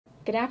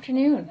Good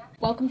afternoon.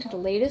 Welcome to the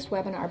latest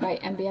webinar by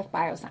MBF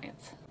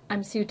Bioscience.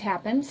 I'm Sue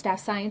Tappan, staff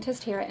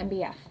scientist here at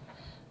MBF.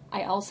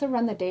 I also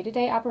run the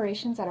day-to-day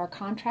operations at our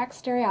contract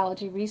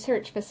stereology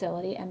research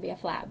facility,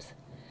 MBF Labs.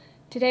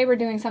 Today we're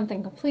doing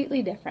something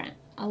completely different,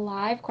 a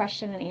live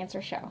question and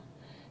answer show.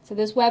 So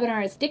this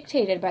webinar is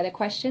dictated by the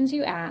questions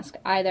you ask,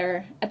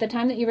 either at the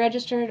time that you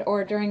registered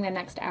or during the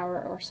next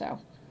hour or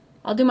so.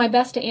 I'll do my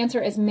best to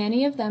answer as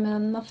many of them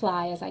on the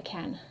fly as I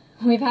can.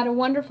 We've had a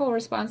wonderful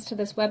response to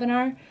this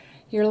webinar.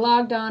 You're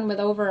logged on with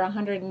over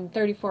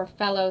 134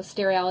 fellow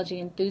stereology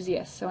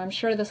enthusiasts, so I'm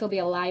sure this will be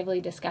a lively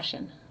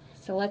discussion.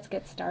 So let's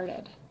get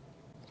started.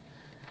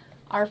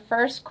 Our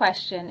first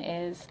question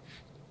is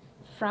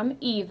from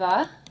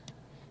Eva,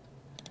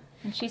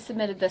 and she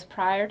submitted this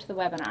prior to the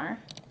webinar,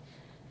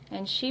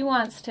 and she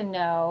wants to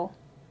know,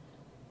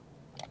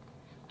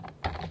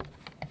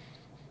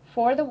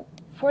 for the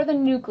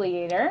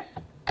nucleator,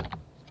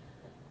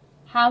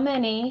 how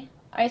many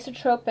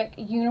isotropic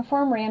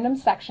uniform random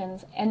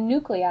sections and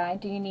nuclei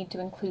do you need to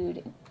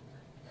include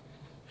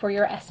for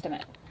your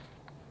estimate?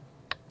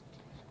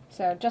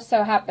 So just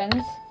so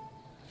happens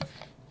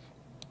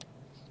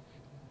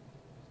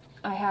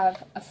I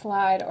have a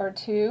slide or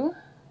two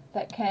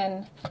that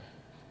can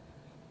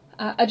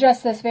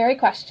address this very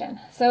question.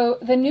 So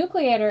the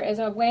nucleator is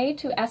a way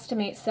to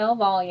estimate cell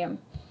volume,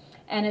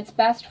 and it's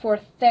best for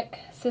thick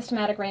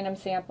systematic random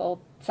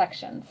sample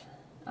sections.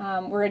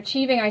 We're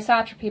achieving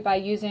isotropy by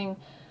using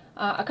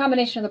a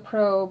combination of the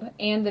probe,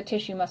 and the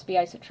tissue must be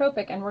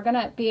isotropic, and we're going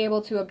to be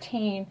able to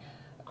obtain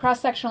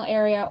cross-sectional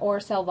area or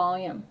cell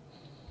volume.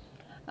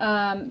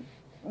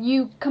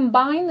 You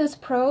combine this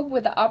probe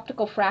with the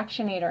optical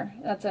fractionator.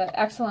 That's an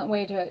excellent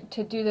way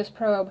to do this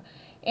probe.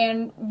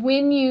 And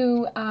when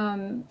you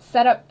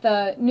set up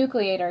the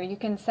nucleator, you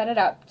can set it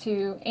up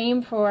to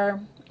aim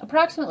for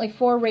approximately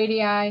 4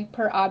 radii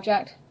per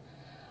object.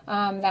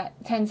 That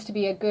tends to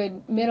be a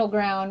good middle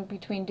ground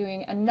between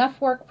doing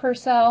enough work per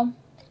cell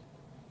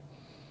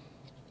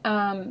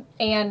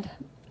and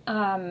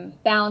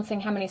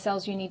balancing how many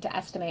cells you need to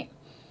estimate.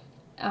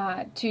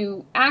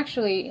 To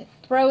actually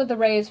throw the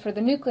rays for the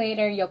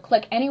nucleator, you'll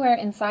click anywhere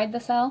inside the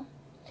cell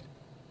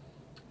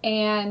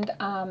and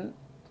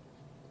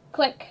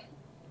click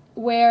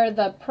where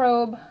the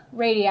probe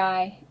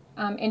radii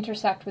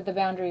intersect with the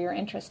boundary you're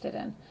interested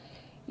in.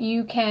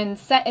 You can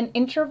set an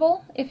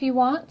interval if you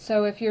want.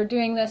 So if you're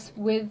doing this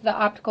with the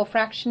optical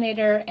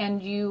fractionator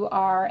and you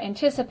are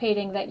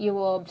anticipating that you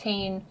will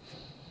obtain,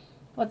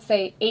 let's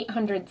say,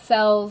 800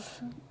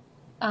 cells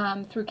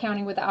through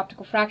counting with the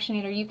optical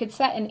fractionator, you could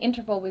set an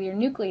interval with your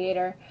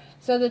nucleator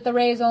so that the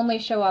rays only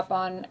show up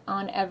on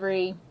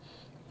every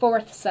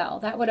 4th cell.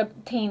 That would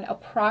obtain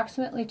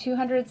approximately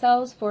 200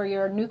 cells for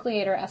your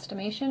nucleator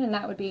estimation, and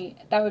that would be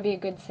a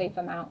good safe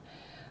amount.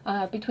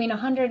 Between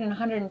 100 and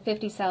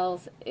 150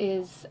 cells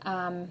is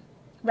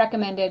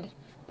recommended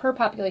per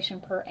population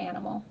per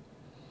animal.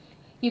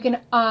 You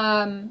can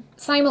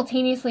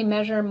simultaneously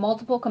measure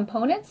multiple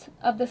components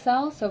of the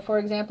cell. So for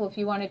example, if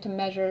you wanted to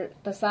measure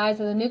the size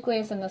of the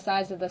nucleus and the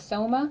size of the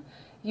soma,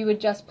 you would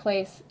just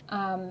place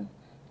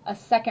a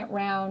second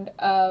round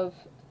of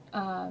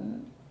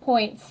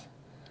points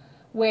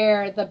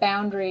where the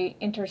boundary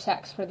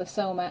intersects for the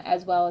soma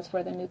as well as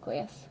for the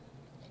nucleus.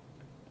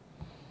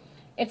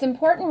 It's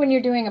important when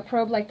you're doing a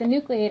probe like the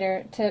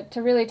nucleator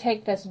to really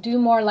take this do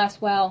more, less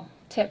well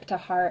tip to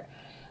heart.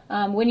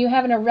 When you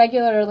have an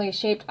irregularly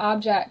shaped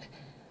object,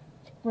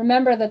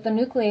 remember that the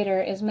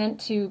nucleator is meant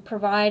to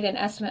provide an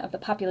estimate of the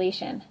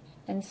population.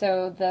 And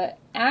so the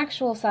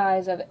actual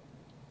size of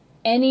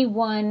any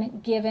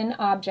one given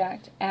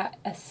object at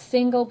a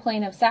single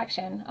plane of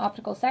section,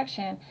 optical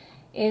section,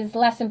 is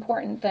less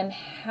important than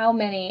how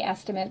many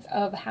estimates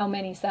of how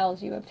many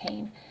cells you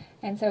obtain.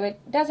 And so it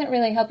doesn't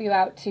really help you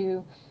out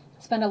to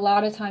spend a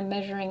lot of time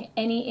measuring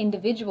any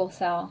individual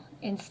cell.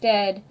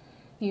 Instead,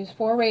 use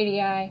 4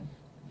 radii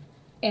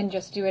and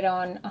just do it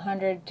on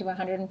 100 to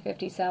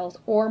 150 cells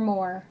or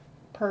more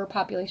per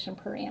population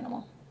per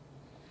animal.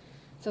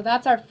 So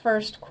that's our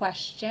first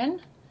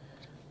question.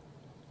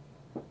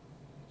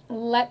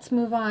 Let's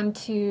move on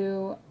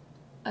to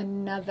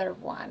another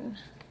one.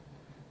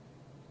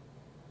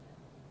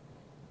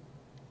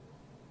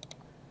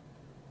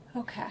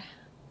 Okay.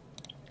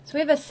 So we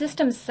have a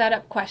system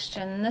setup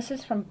question. This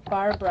is from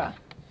Barbara.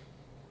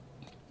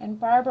 And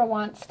Barbara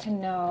wants to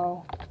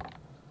know,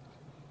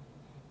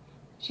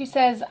 she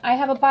says, I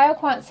have a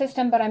BIOQUANT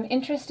system, but I'm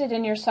interested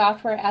in your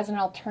software as an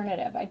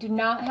alternative. I do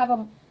not have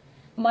a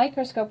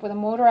microscope with a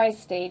motorized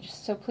stage,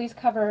 so please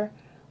cover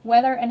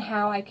whether and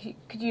how I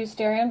could use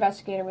Stereo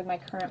Investigator with my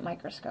current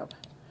microscope.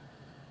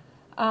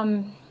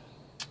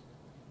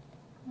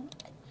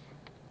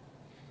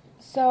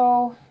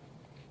 So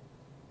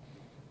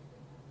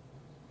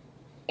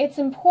it's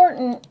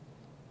important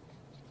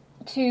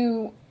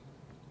to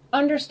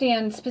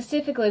understand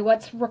specifically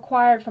what's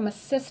required from a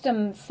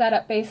system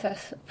setup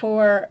basis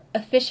for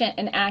efficient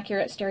and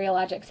accurate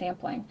stereologic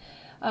sampling.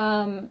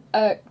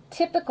 A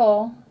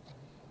typical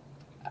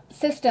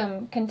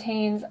system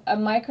contains a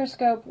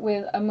microscope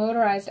with a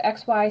motorized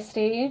XY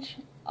stage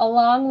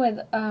along with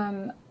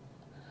a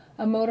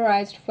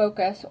motorized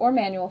focus or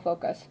manual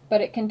focus,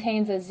 but it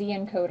contains a Z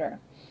encoder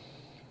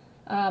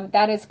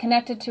that is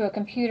connected to a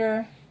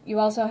computer. You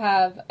also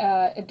have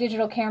a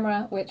digital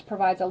camera which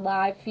provides a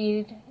live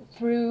feed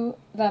through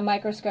the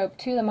microscope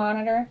to the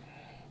monitor,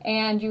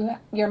 and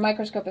your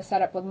microscope is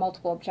set up with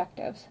multiple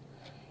objectives.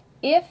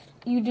 If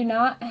you do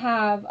not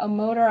have a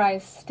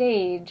motorized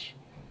stage,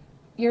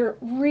 you're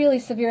really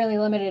severely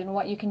limited in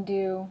what you can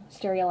do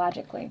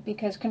stereologically,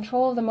 because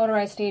control of the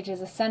motorized stage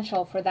is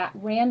essential for that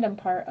random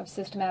part of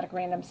systematic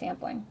random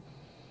sampling.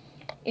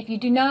 If you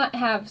do not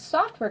have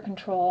software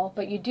control,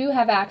 but you do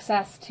have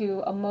access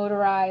to a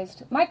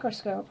motorized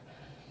microscope,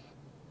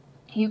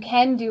 you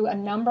can do a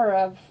number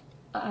of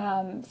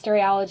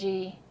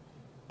stereology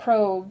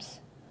probes,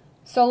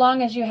 so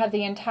long as you have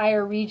the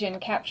entire region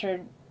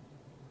captured,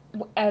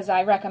 as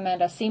I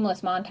recommend, a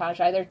seamless montage,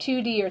 either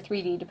 2D or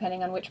 3D,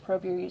 depending on which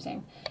probe you're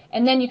using.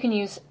 And then you can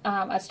use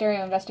a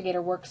Stereo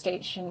Investigator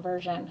workstation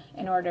version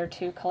in order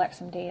to collect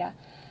some data.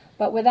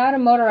 But without a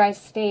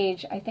motorized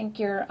stage, I think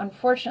you're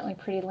unfortunately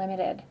pretty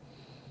limited.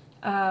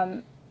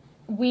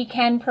 We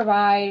can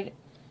provide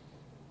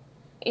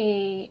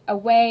a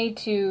way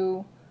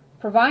to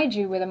provide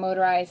you with a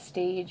motorized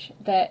stage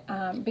that,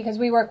 because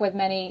we work with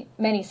many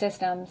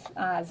systems,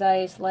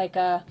 Zeiss,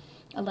 Leica,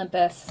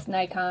 Olympus,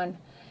 Nikon,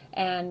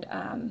 and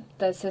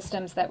the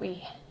systems that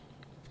we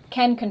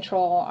can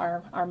control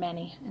are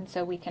many, and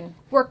so we can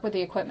work with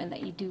the equipment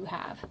that you do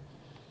have.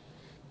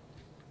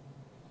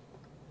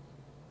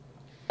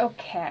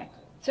 Okay,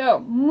 so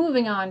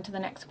moving on to the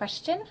next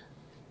question.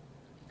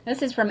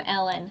 This is from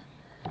Ellen.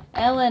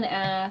 Ellen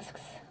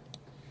asks,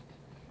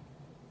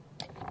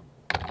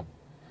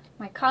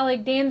 my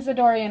colleague Dan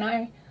Zadori and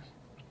I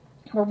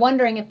were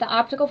wondering if the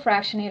optical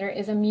fractionator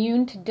is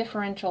immune to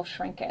differential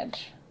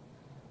shrinkage.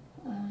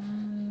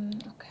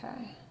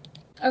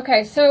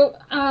 Okay, so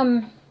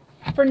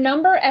for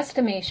number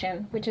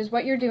estimation, which is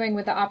what you're doing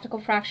with the optical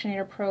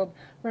fractionator probe,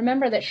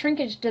 remember that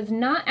shrinkage does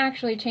not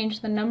actually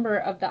change the number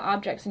of the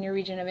objects in your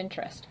region of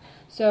interest.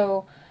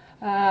 So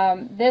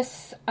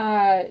these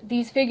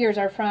figures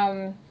are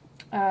from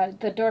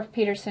the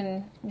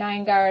Dorff-Peterson,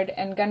 Nygaard,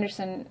 and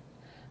Gunderson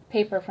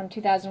paper from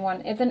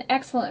 2001. It's an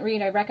excellent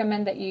read. I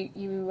recommend that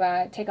you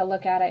take a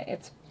look at it.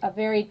 It's a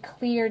very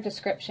clear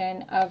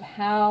description of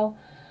how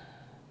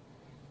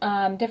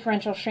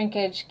differential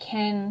shrinkage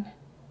can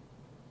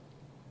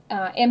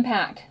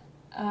impact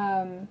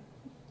the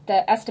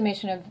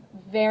estimation of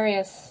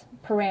various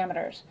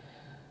parameters.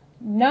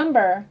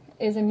 Number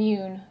is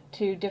immune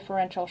to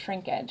differential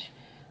shrinkage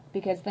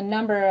because the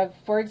number of,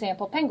 for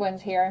example,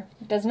 penguins here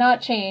does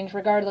not change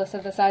regardless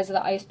of the size of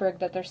the iceberg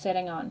that they're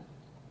sitting on.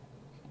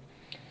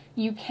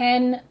 You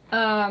can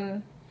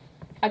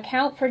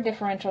account for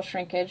differential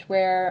shrinkage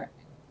where,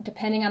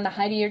 depending on the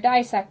height of your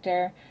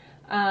dissector,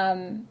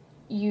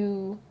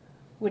 you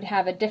would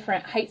have a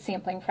different height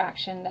sampling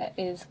fraction that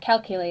is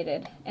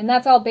calculated. And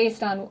that's all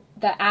based on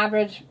the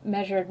average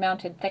measured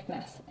mounted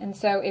thickness. And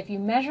so if you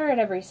measure at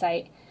every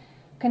site,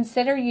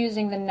 consider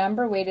using the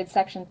number weighted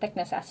section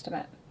thickness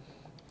estimate.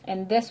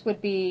 And this would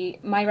be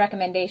my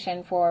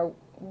recommendation for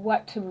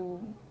what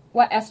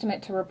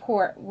estimate to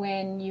report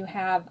when you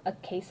have a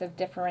case of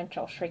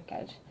differential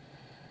shrinkage.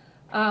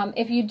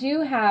 If you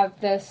do have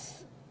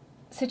this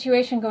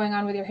situation going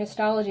on with your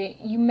histology,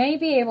 you may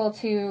be able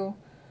to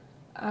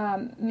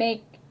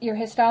make your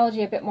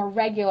histology a bit more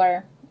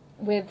regular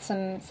with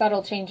some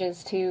subtle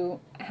changes to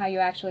how you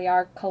actually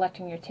are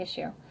collecting your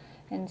tissue.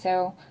 And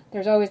so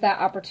there's always that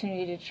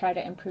opportunity to try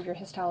to improve your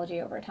histology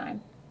over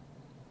time.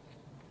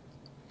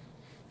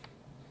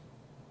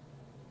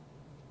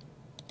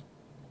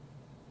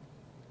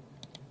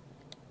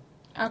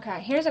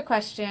 Okay, here's a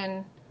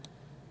question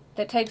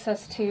that takes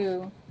us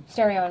to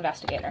Stereo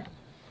Investigator.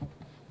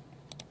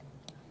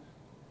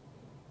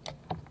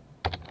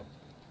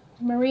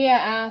 Maria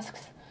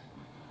asks,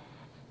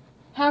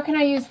 how can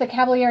I use the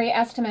Cavalieri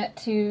estimate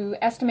to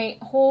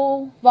estimate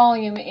whole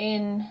volume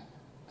in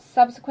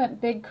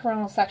subsequent big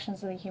coronal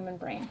sections of the human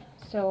brain?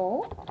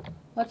 So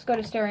let's go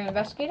to Stereo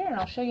Investigator and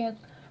I'll show you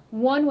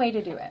one way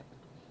to do it.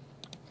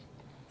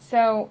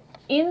 So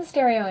in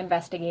Stereo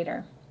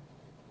Investigator,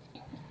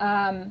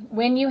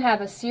 when you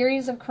have a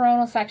series of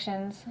coronal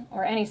sections,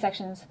 or any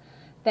sections,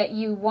 that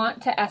you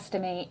want to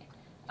estimate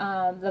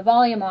the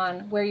volume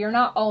on, where you're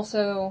not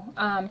also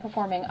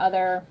performing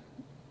other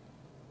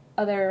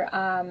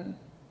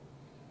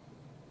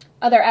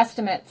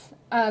estimates,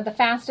 the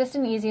fastest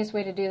and easiest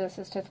way to do this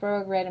is to throw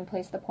a grid and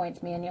place the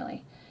points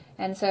manually.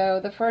 And so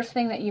the first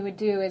thing that you would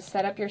do is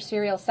set up your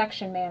serial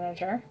section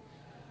manager,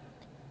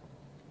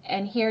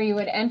 and here you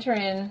would enter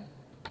in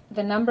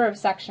the number of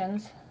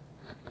sections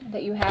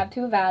that you have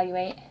to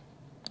evaluate,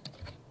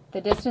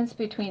 the distance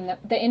between them,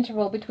 the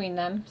interval between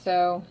them.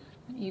 So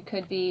you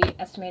could be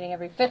estimating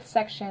every fifth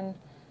section,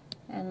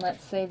 and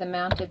let's say the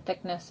mounted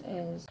thickness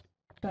is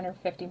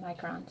 250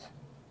 microns.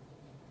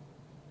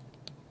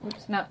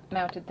 Oops, not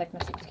mounted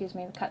thickness, excuse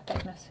me, the cut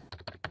thickness.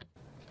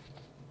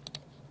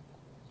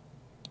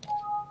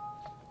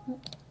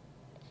 Oops,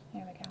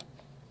 there we go.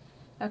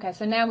 Okay,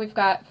 so now we've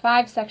got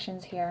 5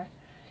 sections here.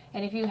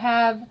 And if you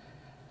have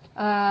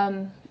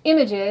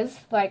images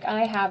like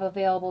I have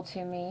available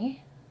to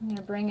me, I'm going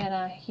to bring in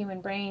a human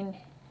brain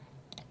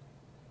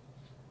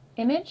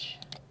image,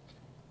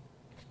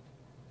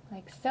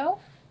 like so.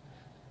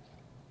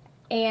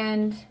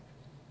 And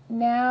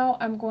now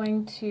I'm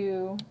going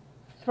to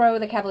throw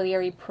the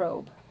Cavalieri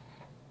probe.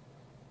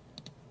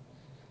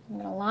 I'm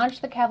going to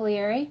launch the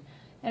Cavalieri,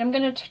 and I'm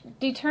going to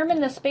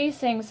determine the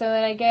spacing so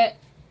that I get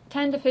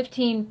 10 to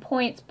 15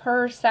 points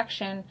per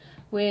section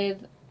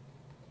with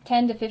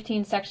 10 to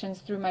 15 sections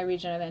through my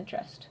region of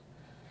interest.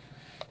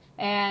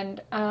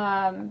 And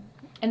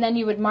then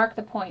you would mark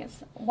the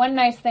points. One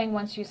nice thing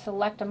once you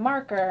select a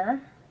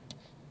marker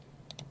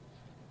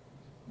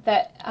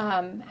that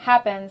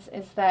happens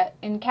is that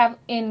in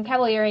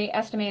Cavalieri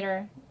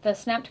Estimator, the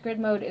snap to grid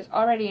mode is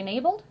already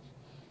enabled,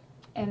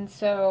 and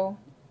so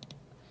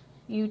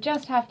you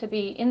just have to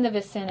be in the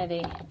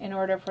vicinity in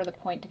order for the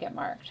point to get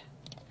marked.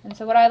 And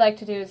so what I like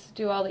to do is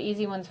do all the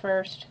easy ones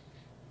first,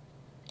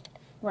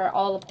 where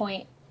all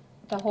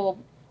the whole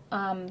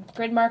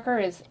grid marker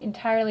is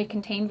entirely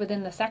contained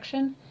within the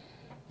section,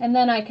 and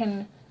then I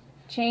can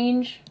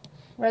change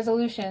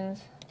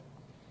resolutions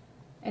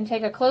and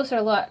take a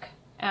closer look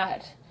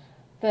at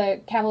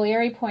the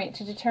Cavalieri point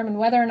to determine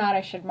whether or not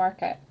I should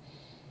mark it.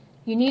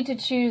 You need to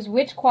choose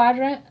which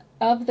quadrant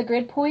of the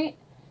grid point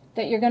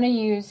that you're going to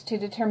use to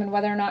determine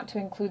whether or not to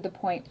include the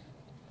point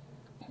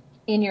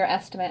in your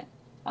estimate.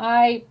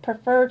 I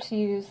prefer to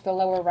use the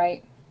lower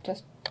right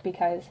just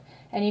because.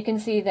 And you can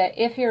see that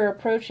if you're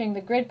approaching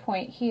the grid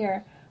point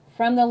here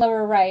from the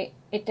lower right,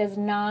 it does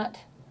not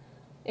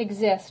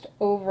exist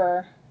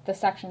over the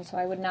section, so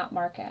I would not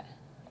mark it.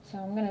 So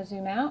I'm going to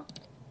zoom out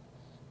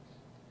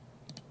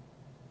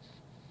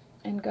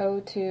and go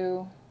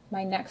to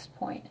my next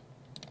point.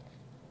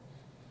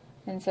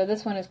 And so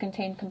this one is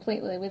contained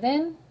completely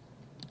within,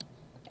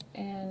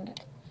 and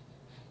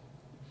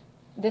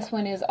this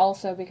one is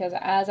also, because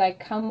as I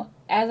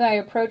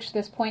approach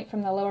this point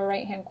from the lower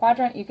right hand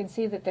quadrant, you can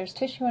see that there's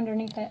tissue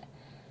underneath it,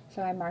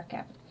 so I mark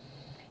it.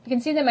 You can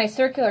see that my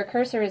circular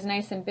cursor is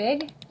nice and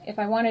big. If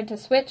I wanted to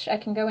switch, I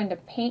can go into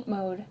paint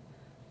mode,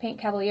 paint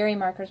Cavalieri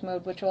markers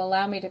mode, which will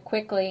allow me to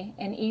quickly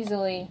and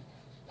easily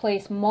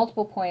place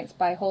multiple points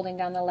by holding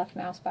down the left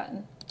mouse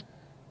button.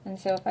 And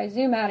so if I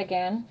zoom out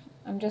again,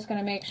 I'm just going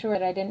to make sure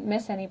that I didn't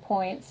miss any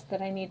points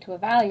that I need to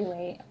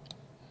evaluate.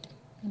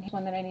 And here's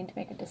one that I need to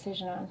make a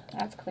decision on.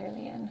 That's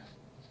clearly in.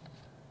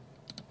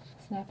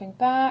 Snapping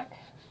back,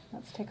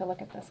 let's take a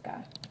look at this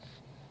guy.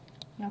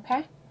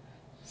 Okay?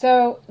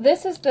 So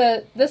this is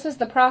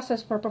the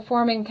process for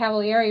performing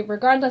Cavalieri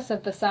regardless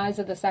of the size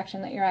of the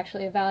section that you're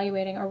actually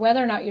evaluating, or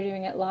whether or not you're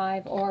doing it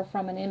live or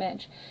from an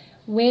image.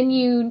 When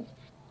you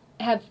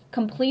have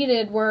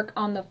completed work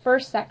on the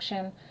first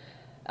section,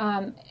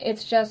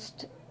 it's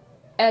just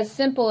as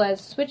simple as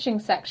switching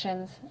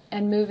sections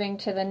and moving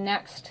to the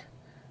next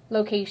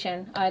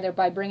location, either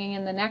by bringing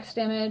in the next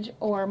image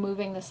or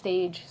moving the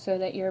stage so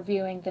that you're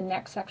viewing the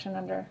next section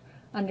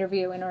under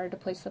view in order to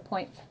place the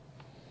points.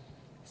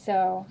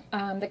 So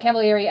the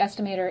Cavalieri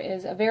estimator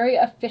is a very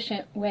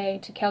efficient way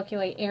to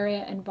calculate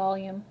area and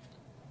volume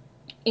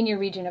in your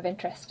region of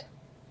interest.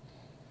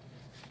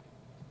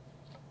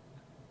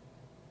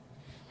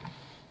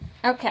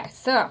 Okay,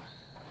 so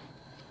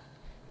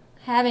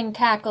having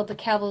tackled the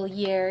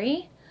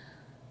Cavalieri,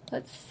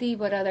 let's see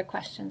what other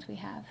questions we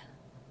have.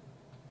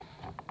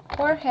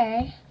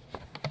 Jorge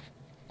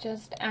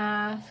just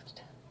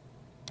asked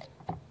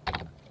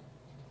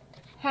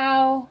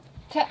how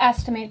to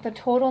estimate the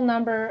total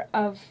number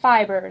of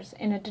fibers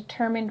in a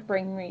determined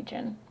brain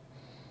region.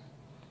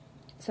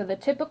 So the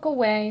typical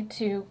way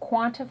to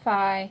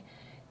quantify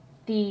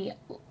the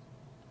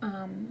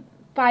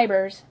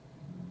fibers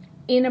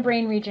in a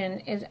brain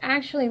region is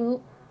actually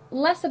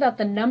less about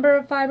the number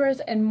of fibers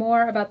and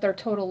more about their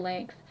total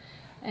length.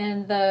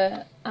 And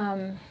the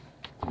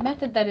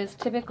method that is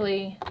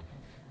typically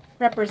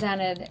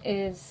represented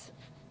is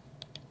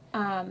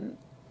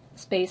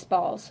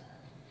Spaceballs.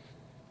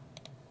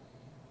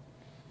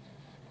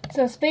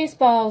 So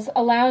Spaceballs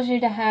allows you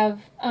to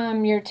have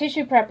your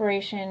tissue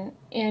preparation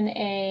in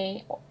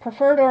a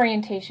preferred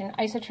orientation,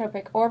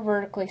 isotropic or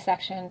vertically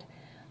sectioned,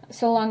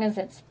 so long as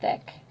it's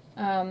thick.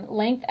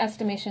 Length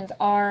estimations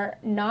are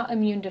not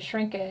immune to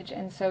shrinkage,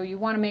 and so you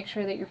want to make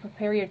sure that you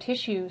prepare your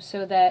tissue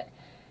so that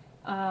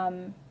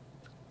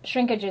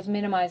shrinkage is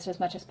minimized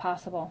as much as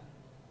possible.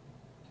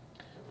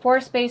 For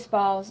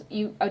Spaceballs,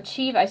 you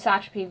achieve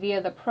isotropy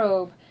via the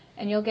probe,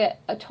 and you'll get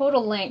a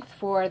total length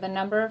for the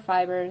number of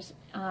fibers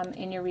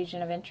in your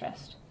region of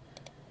interest.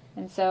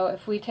 And so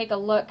if we take a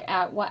look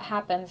at what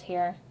happens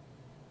here,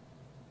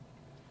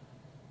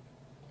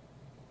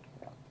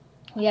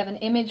 we have an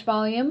image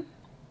volume,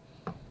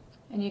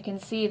 and you can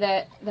see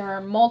that there are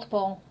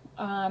multiple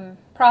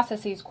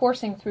processes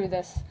coursing through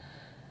this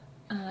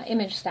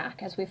image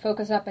stack. As we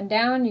focus up and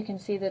down, you can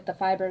see that the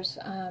fibers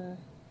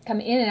come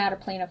in and out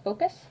of plane of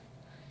focus.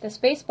 The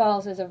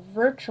Spaceballs is a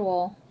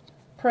virtual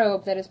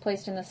probe that is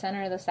placed in the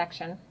center of the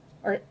section,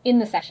 or in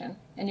the section,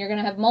 and you're going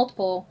to have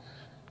multiple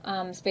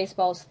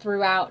Spaceballs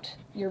throughout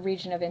your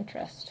region of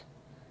interest.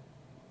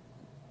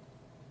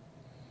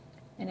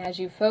 And as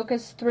you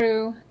focus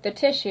through the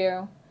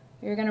tissue,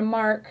 you're going to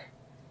mark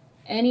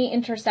any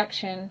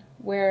intersection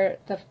where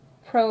the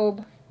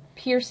probe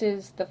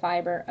pierces the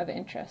fiber of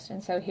interest.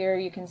 And so here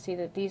you can see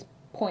that these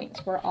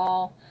points were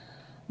all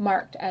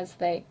marked as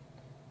they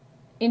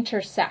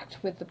intersect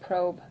with the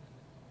probe.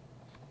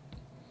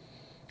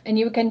 And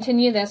you would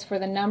continue this for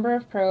the number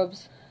of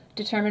probes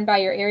determined by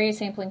your area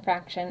sampling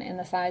fraction and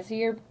the size of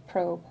your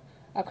probe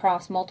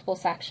across multiple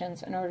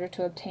sections in order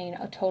to obtain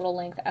a total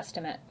length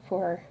estimate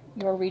for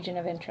your region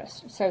of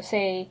interest. So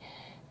say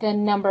the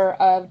number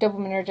of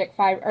dopaminergic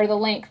fiber, or the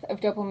length of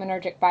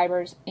dopaminergic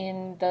fibers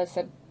in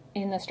the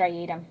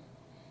striatum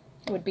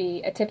would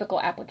be a typical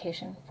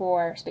application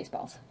for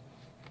Spaceballs.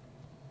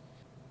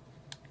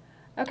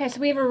 Okay, so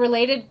we have a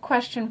related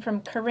question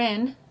from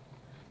Corinne.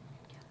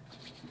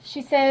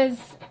 She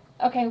says,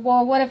 okay,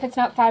 well, what if it's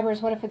not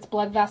fibers? What if it's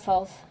blood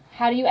vessels?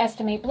 How do you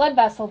estimate blood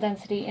vessel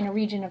density in a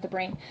region of the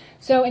brain?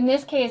 So in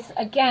this case,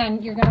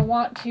 again, you're going to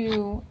want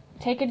to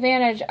take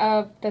advantage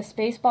of the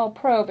Spaceball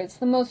probe. It's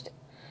the most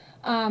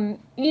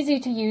easy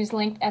to use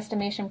length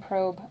estimation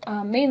probe,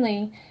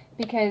 mainly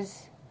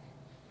because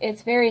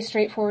it's very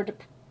straightforward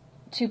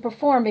to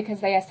perform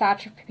because the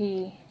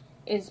isotropy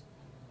is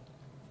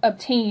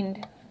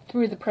obtained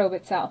through the probe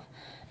itself.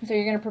 And so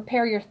you're going to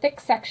prepare your thick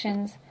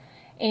sections,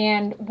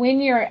 and when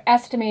you're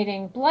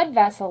estimating blood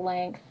vessel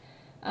length,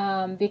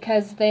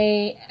 because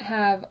they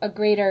have a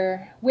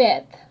greater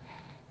width,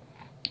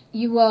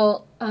 you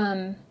will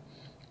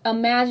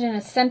imagine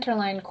a center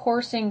line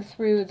coursing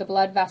through the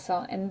blood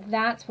vessel, and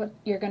that's what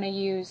you're going to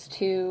use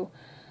to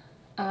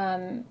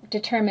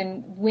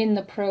determine when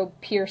the probe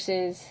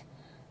pierces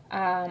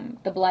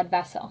the blood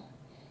vessel.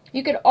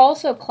 You could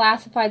also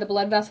classify the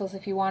blood vessels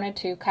if you wanted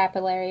to,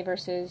 capillary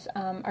versus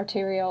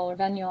arterial or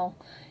venule,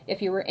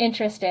 if you were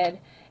interested,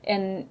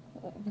 and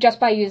just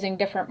by using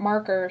different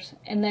markers,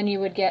 and then you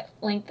would get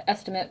length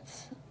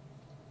estimates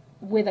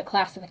with a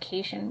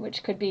classification,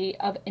 which could be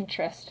of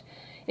interest.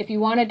 If you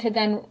wanted to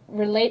then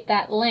relate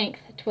that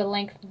length to a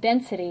length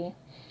density,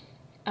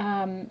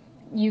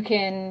 you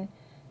can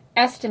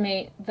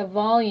estimate the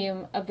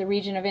volume of the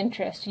region of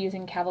interest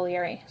using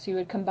Cavalieri. So you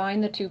would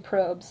combine the two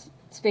probes,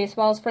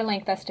 Spaceballs for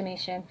length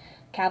estimation,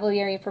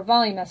 Cavalieri for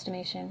volume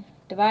estimation,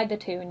 divide the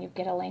two, and you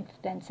get a length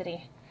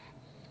density.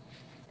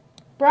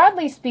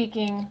 Broadly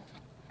speaking,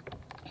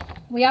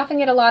 we often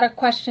get a lot of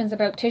questions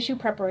about tissue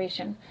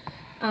preparation.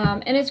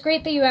 And it's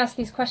great that you ask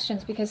these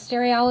questions because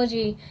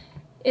stereology,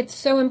 it's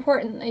so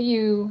important that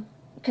you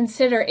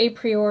consider a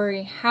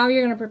priori how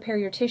you're going to prepare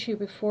your tissue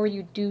before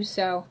you do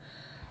so.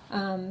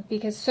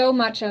 Because so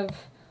much of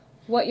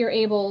what you're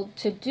able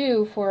to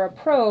do for a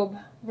probe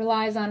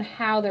relies on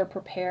how they're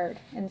prepared.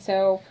 And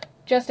so,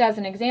 just as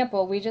an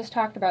example, we just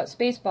talked about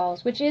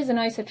Spaceballs, which is an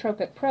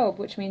isotropic probe,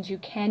 which means you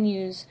can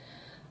use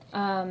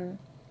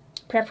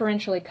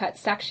preferentially cut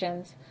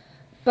sections,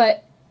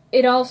 but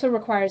it also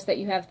requires that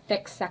you have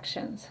thick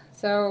sections.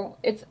 So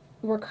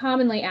we're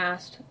commonly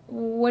asked,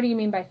 what do you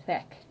mean by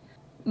thick?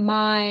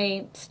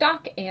 My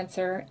stock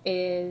answer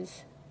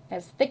is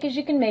as thick as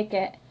you can make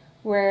it,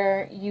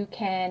 where you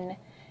can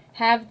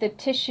have the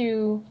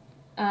tissue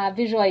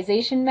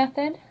visualization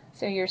method,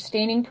 so your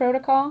staining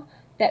protocol,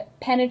 that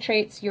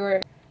penetrates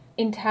your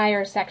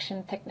entire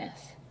section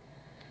thickness.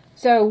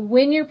 So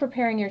when you're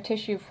preparing your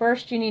tissue,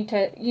 first you need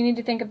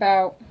to think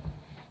about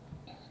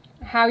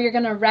how you're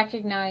going to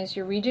recognize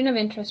your region of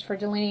interest for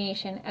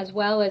delineation as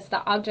well as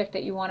the object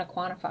that you want to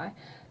quantify.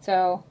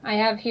 So I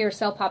have here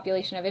cell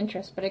population of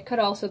interest, but it could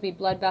also be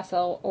blood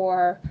vessel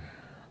or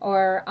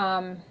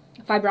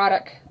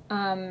fibrotic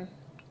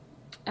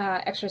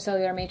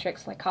extracellular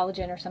matrix like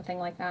collagen or something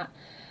like that.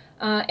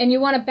 And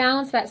you want to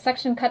balance that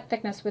section cut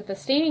thickness with the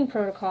staining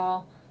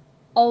protocol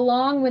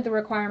along with the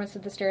requirements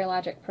of the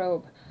stereologic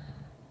probe.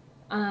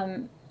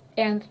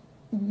 And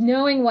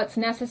knowing what's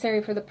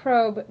necessary for the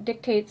probe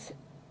dictates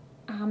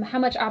how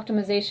much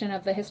optimization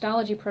of the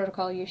histology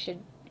protocol you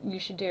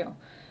should do.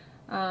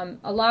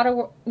 A lot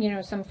of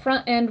some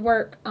front end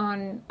work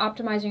on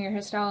optimizing your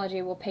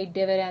histology will pay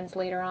dividends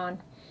later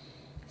on.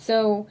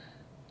 So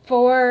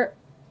for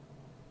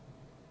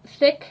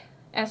thick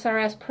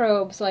SRS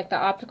probes like the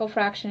Optical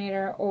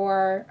Fractionator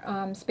or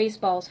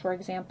Spaceballs, for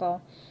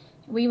example,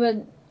 we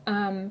would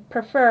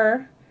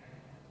prefer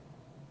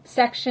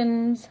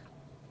sections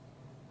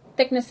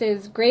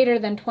thicknesses greater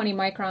than 20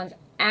 microns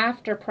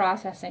after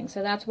processing.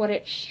 So that's what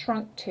it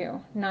shrunk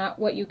to, not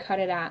what you cut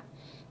it at.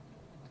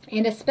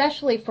 And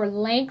especially for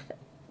length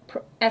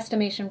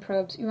estimation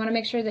probes, you want to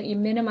make sure that you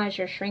minimize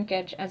your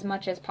shrinkage as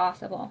much as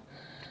possible.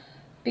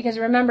 Because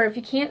remember, if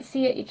you can't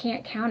see it, you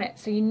can't count it.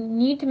 So you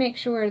need to make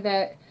sure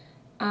that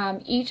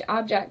each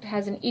object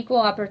has an equal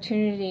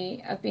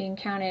opportunity of being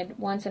counted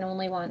once and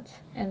only once.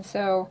 And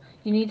so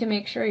you need to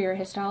make sure your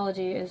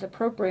histology is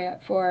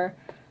appropriate for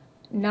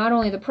not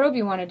only the probe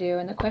you want to do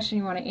and the question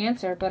you want to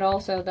answer, but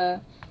also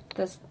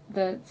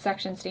the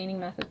section staining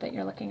method that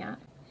you're looking at.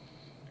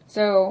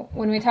 So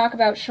when we talk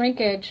about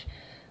shrinkage,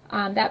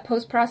 that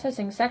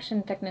post-processing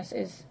section thickness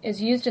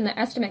is used in the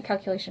estimate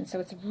calculation, so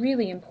it's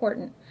really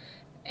important.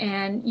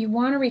 And you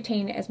want to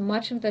retain as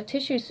much of the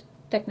tissue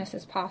thickness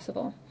as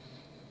possible.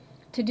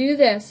 To do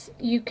this,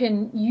 you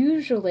can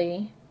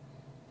usually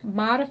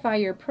modify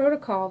your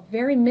protocol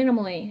very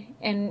minimally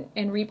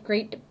and reap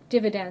great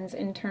dividends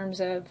in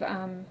terms of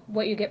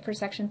what you get for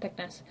section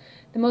thickness.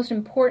 The most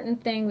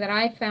important thing that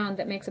I found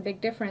that makes a big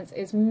difference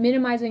is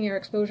minimizing your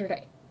exposure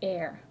to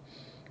air.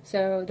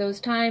 So those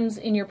times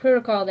in your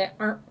protocol that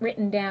aren't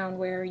written down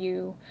where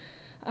you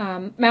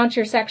mount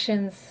your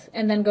sections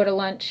and then go to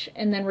lunch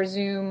and then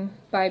resume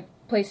by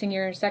placing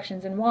your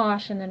sections in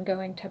wash and then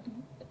going to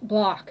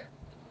block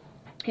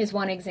is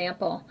one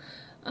example.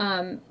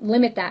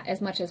 Limit that as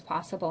much as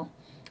possible.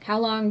 How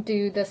long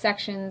do the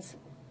sections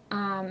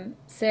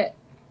sit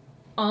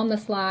on the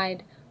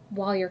slide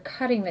while you're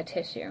cutting the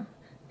tissue?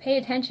 Pay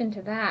attention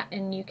to that,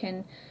 and you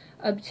can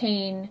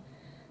obtain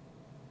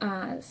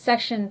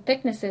section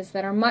thicknesses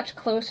that are much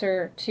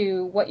closer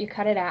to what you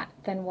cut it at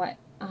than what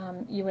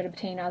you would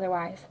obtain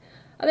otherwise.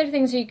 Other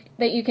things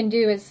that you can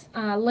do is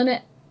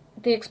limit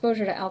the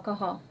exposure to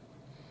alcohol.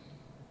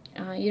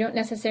 You don't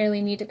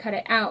necessarily need to cut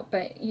it out,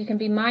 but you can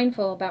be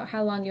mindful about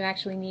how long you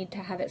actually need to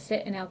have it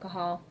sit in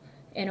alcohol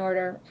in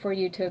order for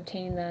you to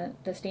obtain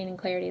the staining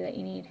clarity that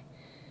you need.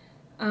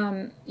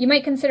 You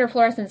might consider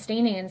fluorescent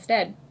staining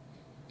instead.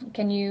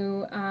 Can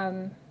you,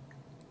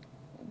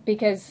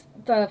 because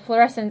the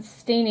fluorescent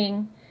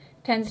staining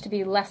tends to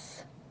be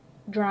less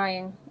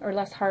drying or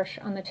less harsh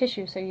on the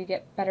tissue, so you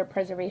get better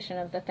preservation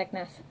of the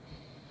thickness.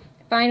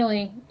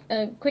 Finally,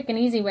 a quick and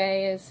easy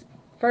way is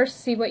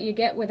first see what you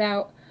get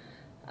without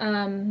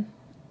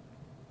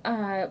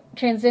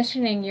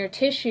transitioning your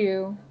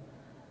tissue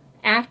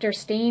after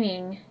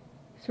staining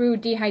through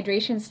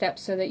dehydration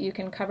steps so that you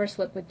can cover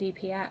slip with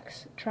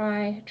DPX.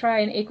 Try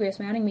an aqueous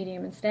mounting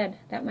medium instead.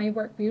 That might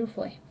work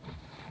beautifully.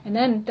 And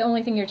then the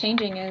only thing you're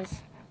changing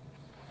is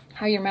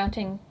how you're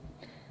mounting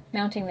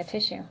the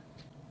tissue.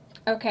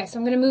 Okay, so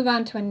I'm going to move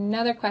on to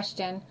another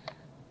question.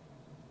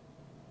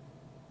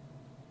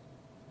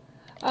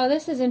 Oh,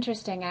 this is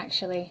interesting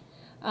actually.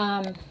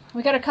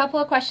 We got a couple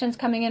of questions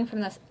coming in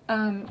from this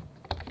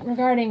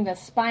regarding the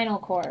spinal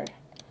cord.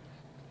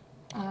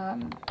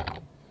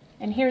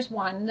 And here's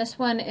one. This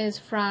one is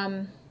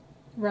from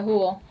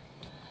Rahul.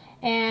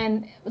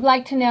 And would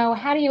like to know,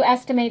 how do you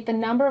estimate the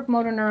number of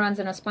motor neurons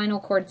in a spinal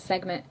cord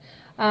segment?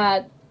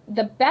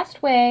 The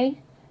best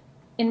way,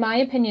 in my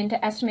opinion,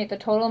 to estimate the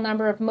total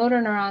number of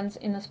motor neurons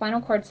in the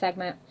spinal cord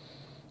segment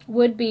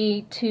would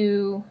be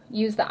to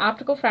use the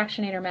optical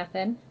fractionator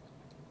method.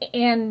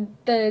 And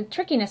the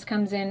trickiness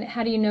comes in,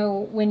 how do you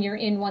know when you're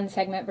in one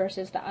segment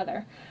versus the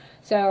other?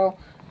 So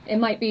it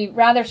might be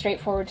rather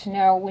straightforward to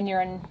know when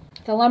you're in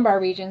the lumbar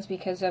regions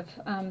because of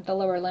the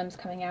lower limbs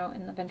coming out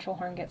and the ventral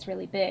horn gets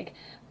really big.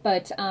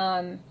 But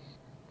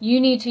you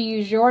need to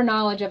use your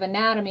knowledge of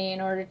anatomy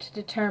in order to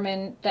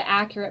determine the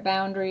accurate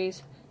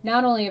boundaries,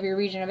 not only of your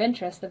region of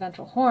interest, the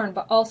ventral horn,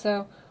 but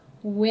also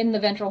when the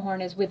ventral horn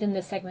is within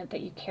the segment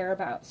that you care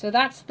about. So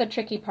that's the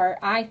tricky part,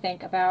 I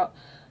think, about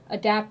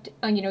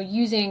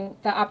using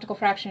the optical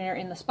fractionator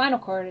in the spinal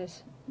cord,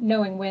 is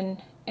knowing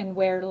when and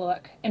where to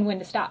look and when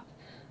to stop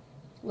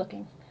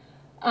looking.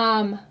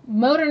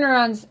 Motor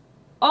neurons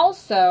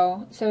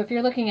also, so if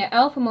you're looking at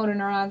alpha motor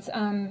neurons,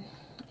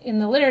 in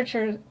the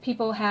literature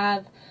people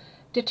have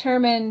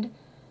determined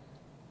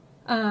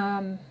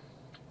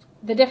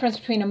the difference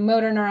between a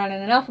motor neuron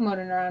and an alpha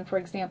motor neuron, for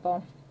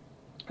example,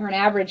 or an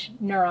average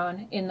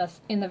neuron in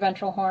the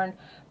ventral horn,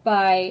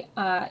 by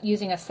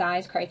using a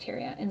size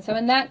criteria. And so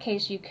in that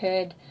case you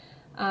could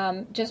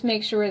just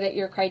make sure that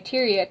your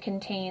criteria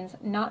contains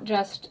not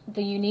just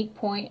the unique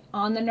point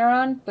on the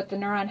neuron, but the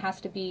neuron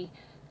has to be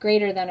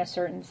greater than a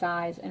certain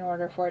size in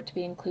order for it to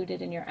be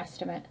included in your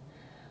estimate.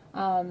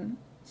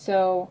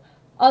 So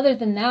other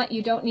than that,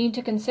 you don't need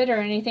to consider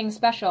anything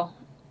special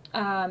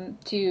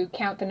to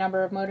count the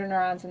number of motor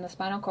neurons in the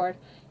spinal cord.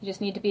 You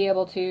just need to be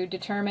able to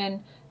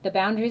determine the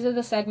boundaries of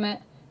the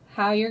segment,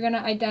 how you're going to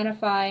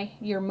identify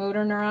your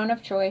motor neuron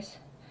of choice,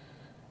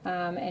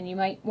 and you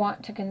might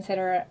want to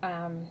consider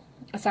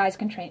a size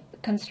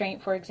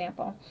constraint, for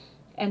example.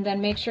 And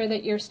then make sure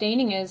that your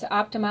staining is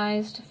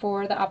optimized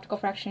for the optical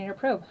fractionator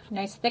probe.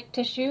 Nice thick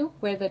tissue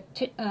where the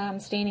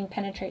staining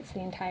penetrates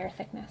the entire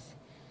thickness.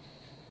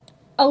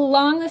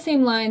 Along the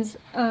same lines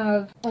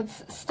of,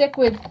 let's stick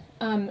with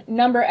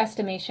number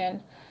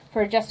estimation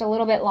for just a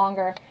little bit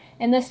longer.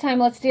 And this time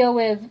let's deal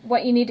with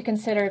what you need to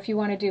consider if you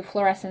want to do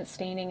fluorescent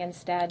staining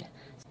instead.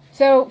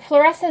 So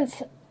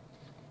fluorescence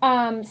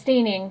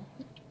staining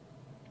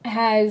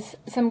has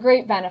some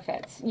great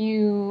benefits.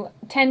 You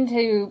tend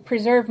to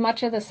preserve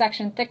much of the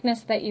section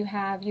thickness that you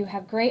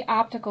have great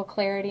optical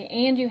clarity,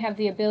 and you have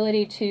the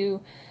ability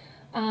to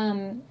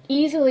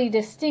easily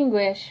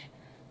distinguish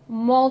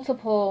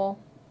multiple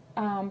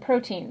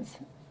proteins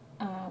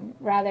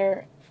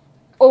rather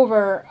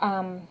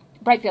over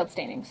bright field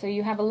staining. So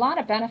you have a lot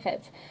of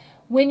benefits.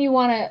 When you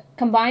want to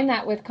combine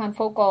that with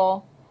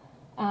confocal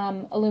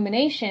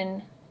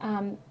illumination,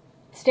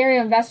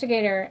 Stereo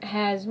Investigator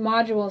has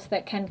modules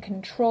that can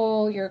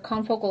control your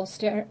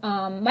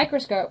confocal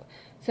microscope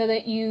so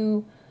that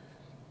you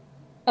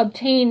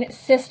obtain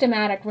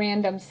systematic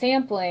random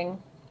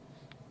sampling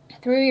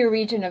through your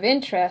region of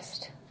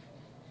interest,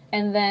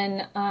 and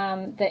then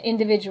the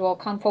individual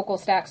confocal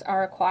stacks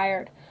are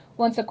acquired.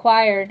 Once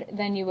acquired,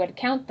 then you would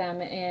count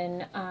them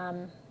in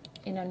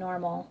a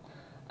normal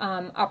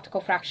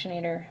optical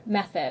fractionator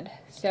method.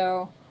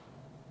 So,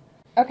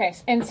 okay,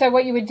 and so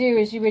what you would do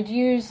is you would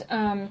use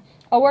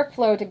a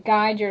workflow to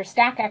guide your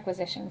stack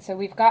acquisition. So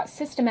we've got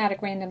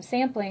systematic random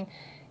sampling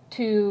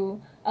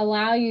to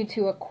allow you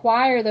to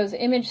acquire those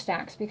image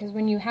stacks, because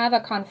when you have a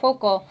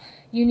confocal,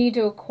 you need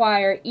to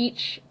acquire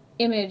each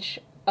image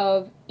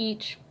of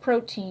each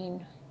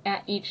protein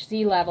at each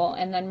Z level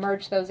and then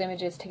merge those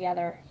images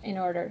together in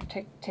order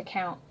to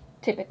count,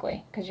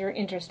 typically, because you're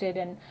interested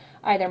in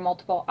either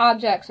multiple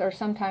objects or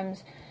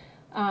sometimes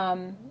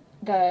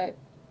the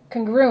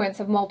congruence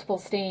of multiple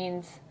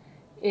stains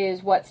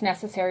is what's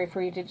necessary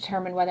for you to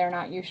determine whether or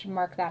not you should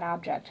mark that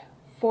object.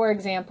 For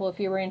example, if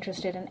you were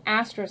interested in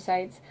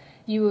astrocytes,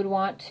 you would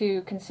want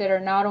to consider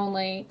not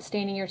only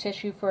staining your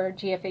tissue for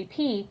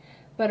GFAP,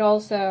 but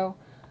also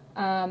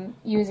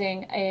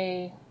using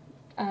a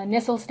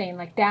Nissl stain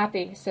like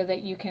DAPI so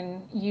that you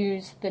can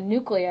use the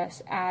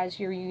nucleus as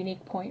your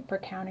unique point for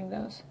counting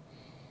those.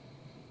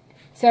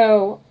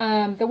 So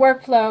the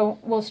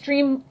workflow will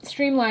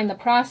streamline the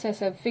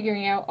process of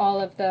figuring out all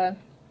of the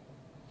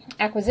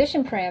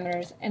acquisition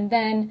parameters, and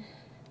then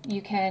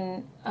you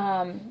can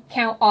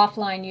count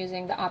offline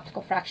using the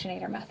optical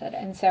fractionator method.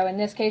 And so in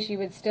this case, you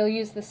would still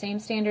use the same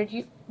standard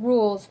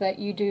rules that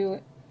you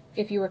do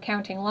if you were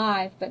counting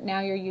live, but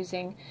now you're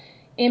using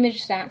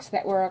image stacks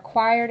that were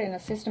acquired in a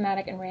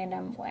systematic and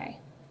random way.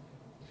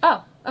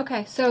 Oh,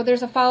 okay, so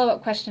there's a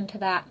follow-up question to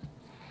that.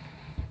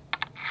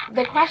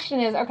 The question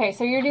is, okay,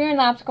 so you're doing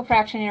the optical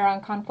fractionator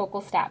on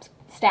confocal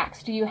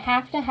stacks. Do you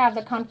have to have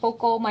the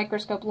confocal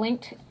microscope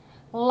linked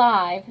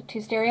live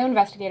to Stereo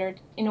Investigator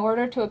in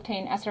order to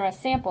obtain SRS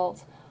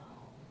samples,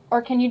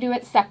 or can you do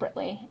it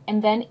separately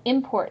and then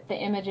import the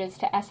images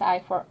to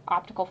SI for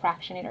optical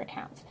fractionator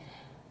counts?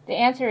 The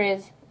answer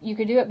is you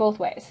could do it both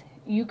ways.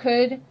 You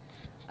could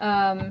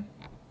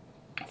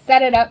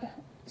set it up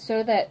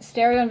so that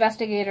Stereo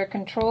Investigator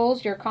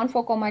controls your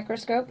confocal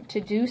microscope to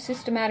do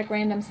systematic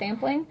random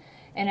sampling,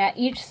 and at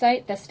each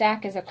site the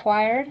stack is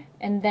acquired,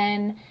 and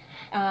then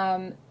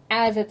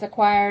as it's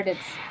acquired,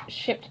 it's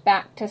shipped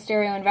back to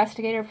Stereo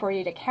Investigator for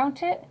you to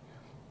count it.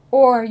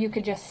 Or you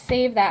could just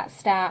save that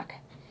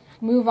stack,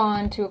 move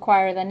on to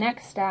acquire the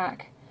next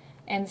stack,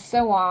 and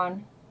so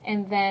on,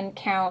 and then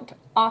count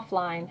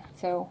offline,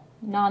 so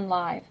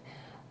non-live.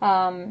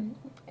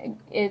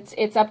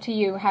 It's up to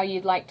you how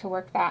you'd like to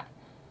work that.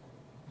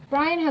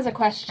 Brian has a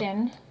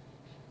question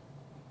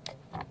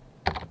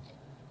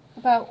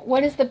about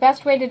what is the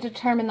best way to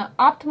determine the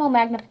optimal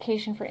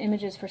magnification for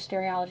images for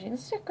stereology.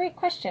 This is a great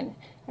question.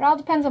 It all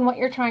depends on what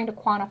you're trying to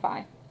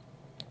quantify.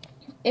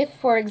 If,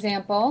 for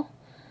example,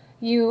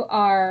 you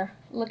are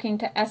looking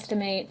to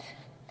estimate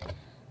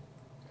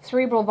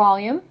cerebral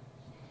volume,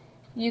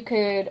 you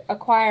could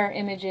acquire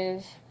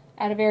images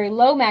at a very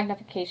low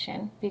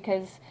magnification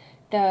because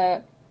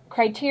the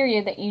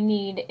criteria that you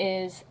need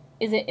is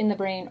it in the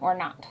brain or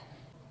not.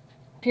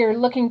 If you're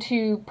looking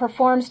to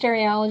perform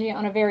stereology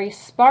on a very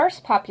sparse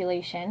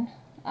population,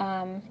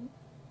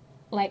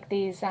 like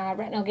these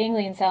retinal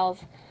ganglion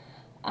cells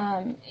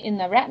in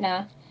the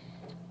retina,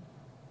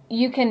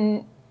 you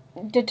can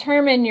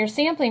determine your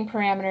sampling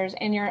parameters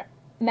and your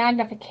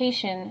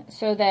magnification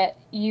so that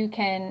you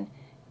can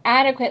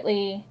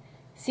adequately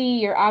see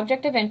your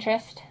object of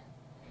interest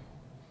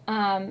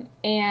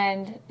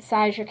and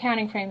size your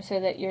counting frame so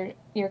that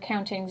you're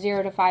counting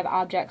 0 to 5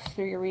 objects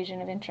through your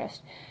region of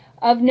interest.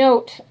 Of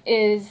note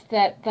is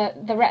that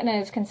the retina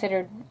is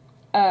considered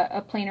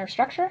a planar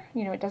structure.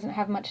 You know, it doesn't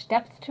have much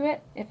depth to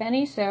it, if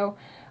any, so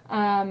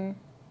you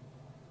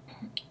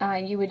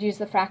would use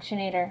the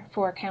fractionator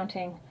for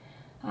counting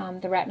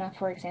the retina,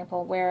 for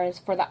example, whereas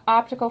for the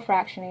optical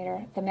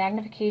fractionator, the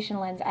magnification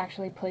lens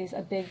actually plays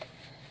a big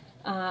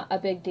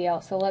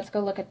deal. So let's go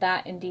look at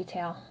that in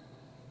detail.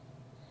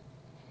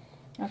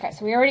 Okay,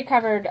 so we already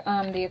covered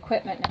the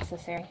equipment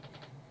necessary.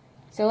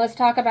 So let's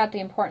talk about the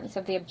importance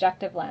of the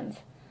objective lens.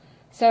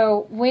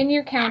 So when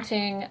you're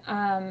counting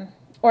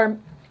or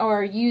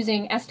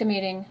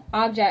estimating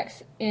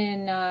objects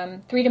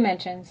in 3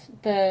 dimensions,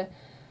 the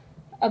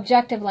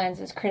objective lens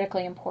is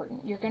critically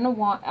important. You're going to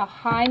want a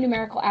high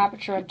numerical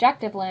aperture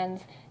objective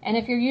lens, and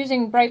if you're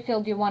using bright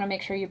field, you want to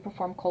make sure you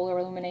perform color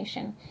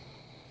illumination.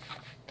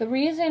 The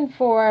reason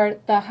for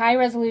the high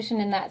resolution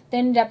in that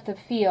thin depth of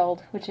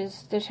field, which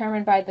is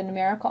determined by the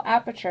numerical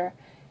aperture,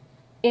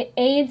 it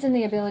aids in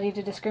the ability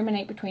to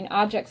discriminate between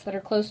objects that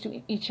are close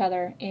to each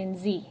other in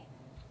Z.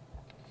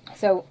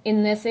 So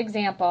in this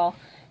example,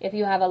 if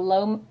you have a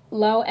low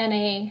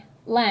NA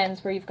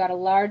lens where you've got a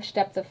large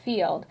depth of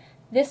field,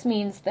 this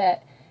means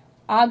that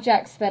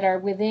objects that are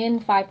within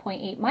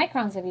 5.8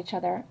 microns of each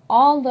other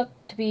all look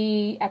to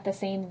be at the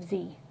same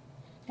Z.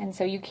 And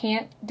so you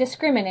can't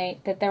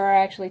discriminate that there are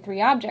actually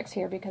 3 objects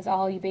here because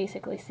all you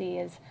basically see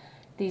is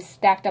these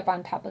stacked up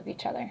on top of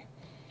each other.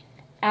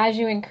 As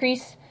you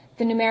increase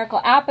the numerical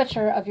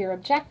aperture of your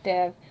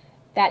objective,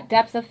 that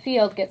depth of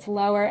field gets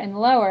lower and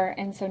lower,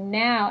 and so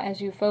now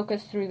as you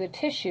focus through the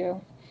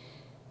tissue,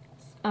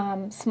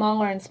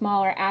 smaller and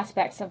smaller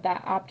aspects of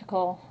that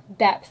optical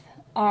depth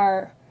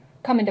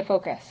come into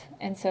focus.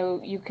 And so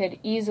you could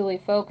easily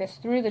focus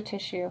through the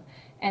tissue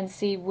and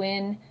see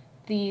when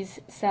these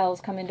cells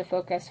come into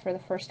focus for the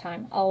first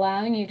time,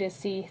 allowing you to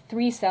see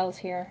 3 cells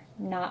here,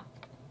 not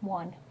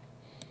 1.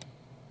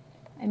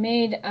 I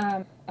made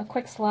a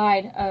quick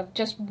slide of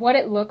just what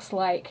it looks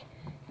like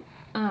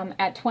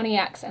at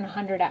 20x and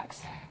 100x.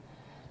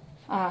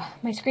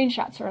 My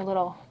screenshots are a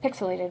little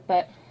pixelated,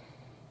 but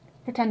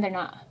pretend they're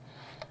not.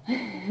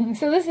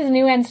 So this is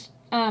new end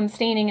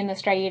staining in the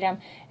striatum,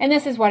 and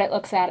this is what it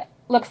looks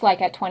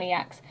like at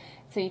 20x.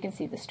 So you can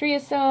see the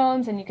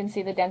striosomes, and you can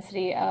see the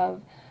density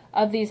of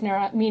these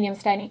medium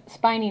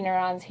spiny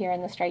neurons here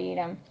in the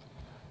striatum.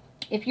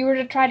 If you were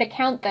to try to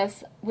count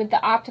this with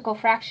the optical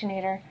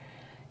fractionator,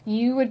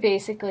 you would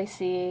basically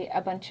see a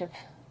bunch of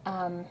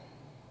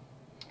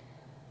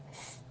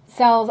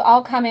cells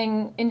all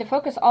coming into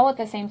focus all at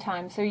the same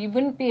time, so you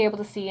wouldn't be able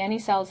to see any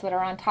cells that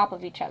are on top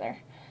of each other.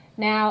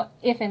 Now,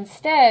 if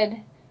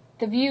instead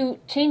the view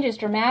changes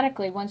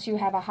dramatically once you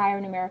have a higher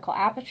numerical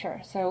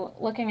aperture, so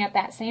looking at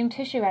that same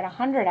tissue at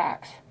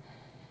 100x,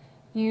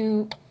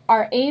 you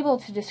are able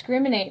to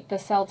discriminate the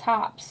cell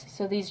tops,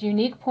 so these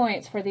unique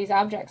points for these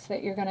objects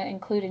that you're going to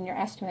include in your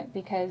estimate,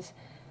 because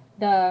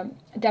the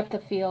depth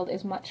of field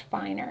is much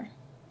finer.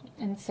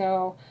 And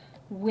so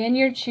when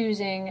you're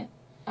choosing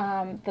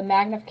the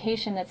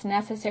magnification that's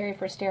necessary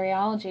for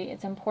stereology,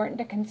 it's important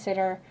to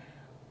consider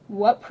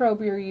what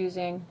probe you're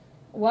using,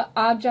 what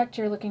object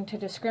you're looking to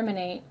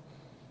discriminate,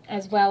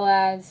 as well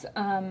as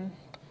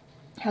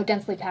how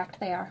densely packed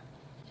they are.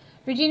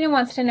 Regina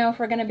wants to know if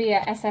we're going to be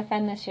at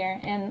SFN this year,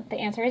 and the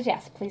answer is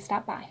yes. Please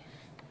stop by.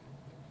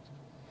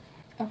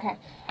 Okay.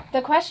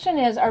 The question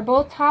is, are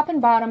both top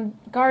and bottom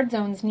guard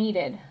zones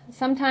needed?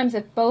 Sometimes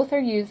if both are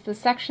used, the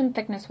section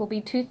thickness will be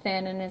too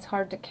thin and is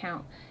hard to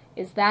count.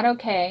 Is that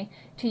okay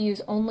to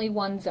use only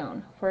one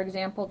zone, for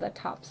example, the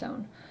top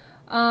zone?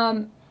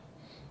 The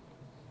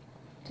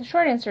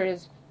short answer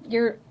is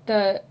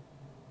the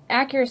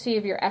accuracy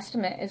of your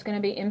estimate is going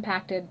to be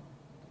impacted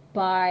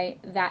by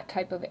that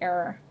type of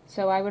error.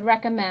 So I would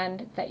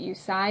recommend that you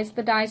size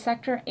the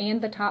dissector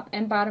and the top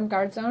and bottom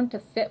guard zone to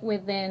fit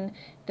within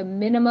the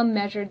minimum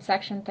measured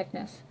section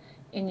thickness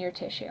in your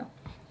tissue.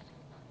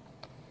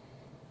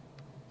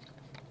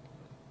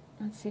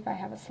 Let's see if I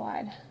have a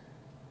slide.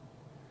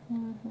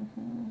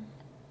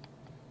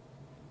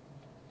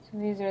 So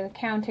these are the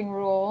counting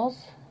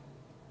rules.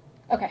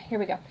 Okay, here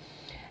we go.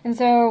 And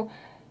so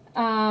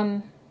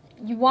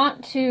you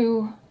want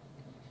to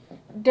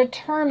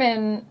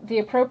determine the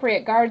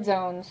appropriate guard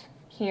zones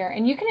here,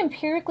 and you can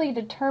empirically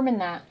determine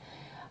that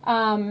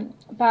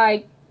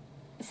by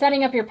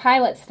setting up your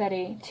pilot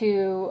study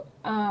to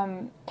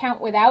count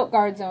without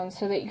guard zones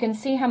so that you can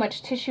see how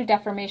much tissue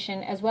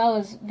deformation as well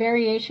as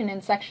variation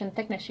in section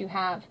thickness you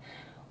have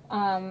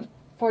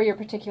for your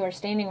particular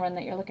staining run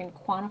that you're looking to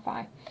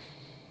quantify.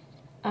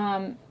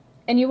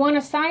 And you want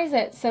to size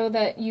it so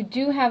that you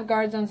do have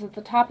guard zones at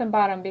the top and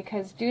bottom,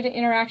 because due to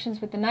interactions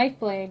with the knife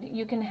blade,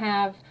 you can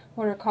have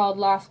what are called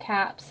lost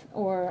caps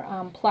or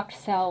plucked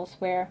cells,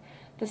 where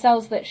the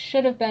cells that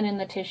should have been in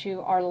the tissue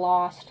are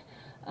lost.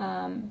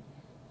 And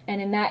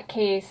in that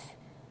case,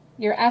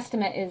 your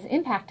estimate is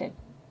impacted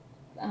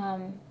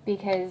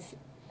because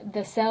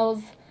the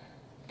cells,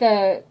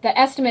 the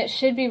estimate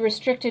should be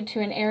restricted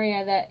to an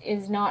area that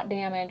is not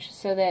damaged,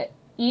 so that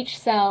each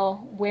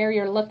cell where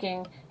you're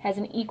looking has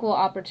an equal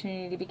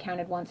opportunity to be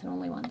counted once and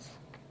only once.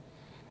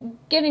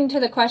 Getting to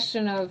the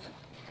question of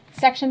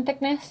section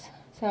thickness,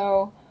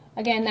 so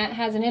again, that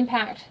has an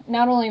impact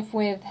not only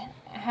with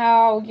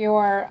how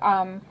you're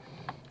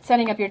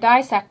setting up your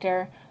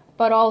dissector,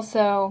 but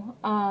also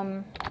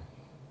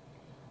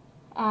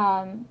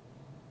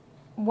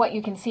what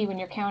you can see when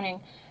you're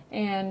counting.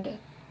 And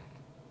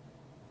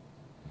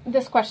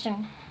this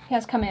question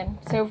has come in.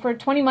 So for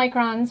 20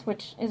 microns,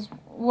 which is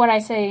what I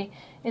say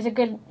is a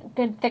good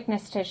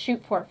thickness to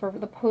shoot for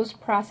the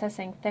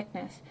post-processing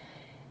thickness,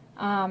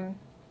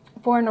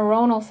 for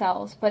neuronal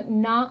cells, but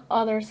not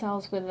other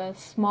cells with a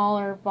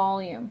smaller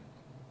volume.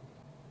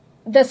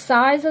 The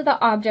size of the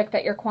object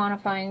that you're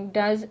quantifying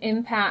does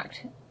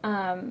impact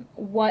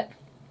what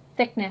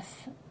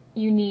thickness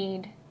you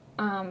need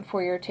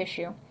for your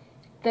tissue.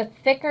 The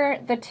thicker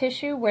the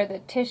tissue, where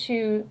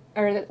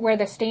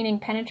the staining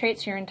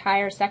penetrates your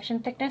entire section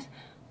thickness,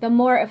 the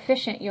more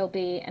efficient you'll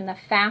be and the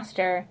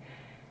faster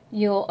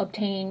you'll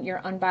obtain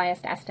your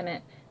unbiased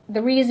estimate.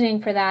 The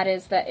reasoning for that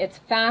is that it's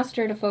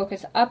faster to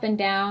focus up and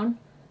down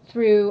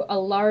through a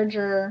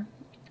larger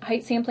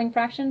height sampling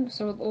fraction,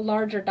 so a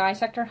larger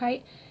dissector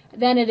height,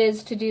 than it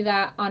is to do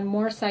that on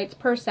more sites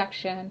per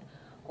section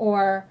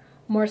or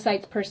more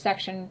sites per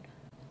section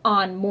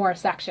on more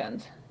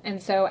sections.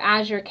 And so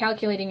as you're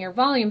calculating your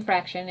volume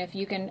fraction, if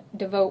you can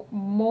devote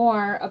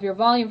more of your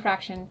volume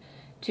fraction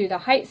to the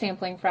height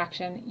sampling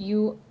fraction,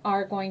 you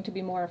are going to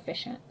be more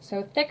efficient.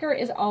 So thicker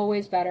is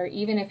always better,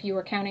 even if you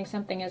were counting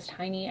something as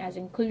tiny as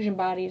inclusion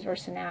bodies or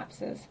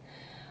synapses.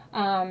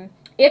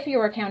 If you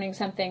are counting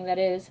something that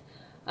is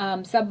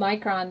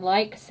submicron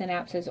like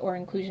synapses or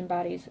inclusion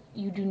bodies,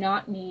 you do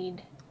not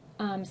need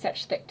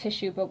such thick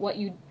tissue, but what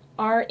you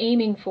are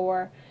aiming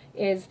for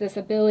is this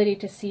ability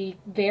to see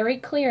very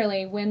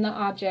clearly when the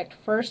object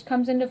first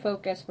comes into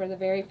focus for the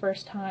very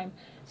first time,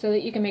 so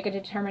that you can make a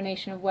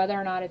determination of whether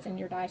or not it's in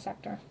your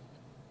dissector.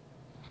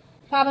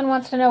 Bobbin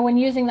wants to know, when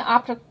using the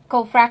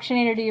optical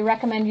fractionator, do you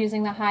recommend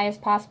using the highest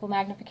possible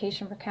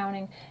magnification for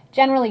counting?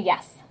 Generally,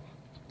 yes.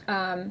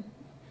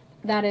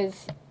 That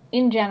is,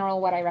 in general,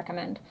 what I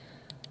recommend.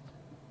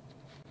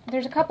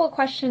 There's a couple of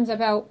questions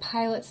about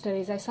pilot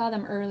studies. I saw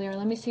them earlier.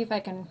 Let me see if I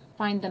can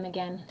find them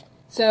again.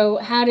 So,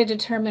 how to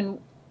determine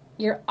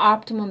your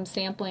optimum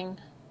sampling.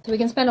 So we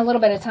can spend a little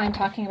bit of time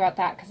talking about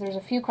that, because there's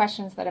a few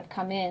questions that have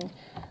come in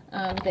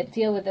that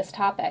deal with this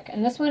topic.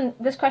 And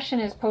this question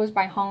is posed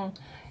by Hong,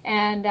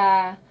 and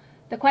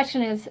the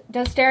question is,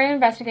 does Stereo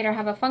Investigator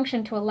have a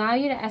function to allow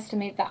you to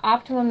estimate the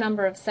optimum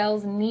number of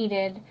cells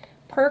needed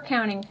per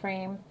counting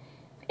frame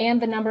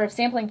and the number of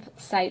sampling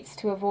sites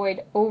to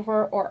avoid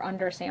over or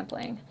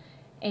undersampling?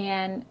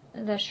 And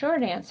the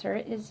short answer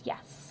is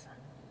yes.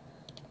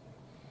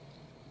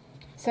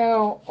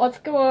 So let's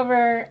go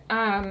over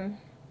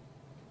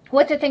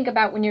what to think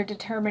about when you're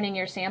determining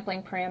your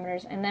sampling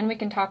parameters, and then we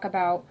can talk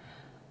about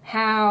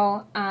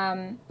how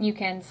you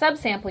can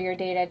subsample your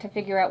data to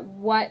figure out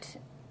what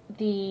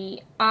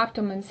the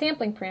optimum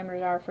sampling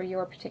parameters are for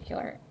your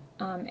particular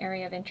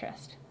area of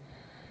interest.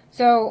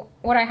 So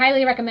what I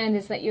highly recommend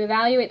is that you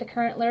evaluate the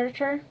current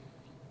literature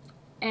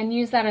and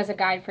use that as a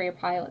guide for your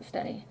pilot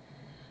study.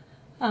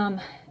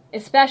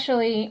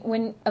 Especially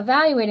when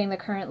evaluating the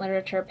current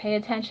literature, pay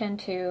attention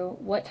to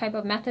what type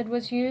of method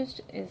was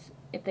used.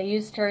 If they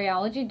used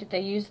stereology, did they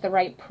use the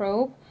right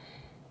probe?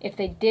 If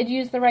they did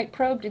use the right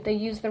probe, did they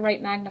use the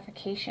right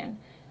magnification?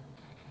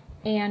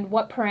 And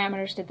what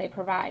parameters did they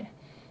provide?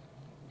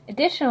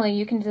 Additionally,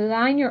 you can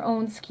design your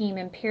own scheme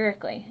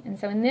empirically. And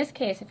so in this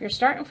case, if you're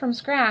starting from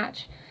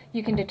scratch,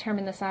 you can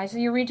determine the size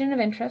of your region of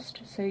interest,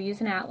 so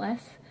use an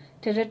atlas,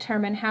 to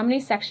determine how many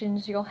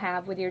sections you'll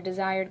have with your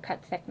desired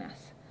cut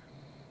thickness.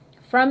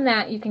 From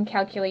that, you can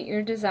calculate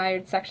your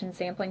desired section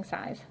sampling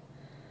size.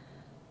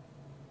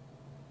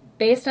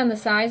 Based on the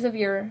size of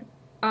your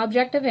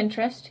object of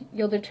interest,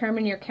 you'll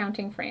determine your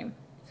counting frame.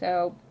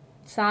 So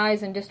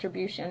size and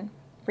distribution,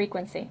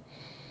 frequency.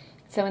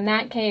 So in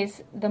that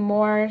case, the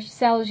more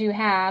cells you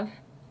have,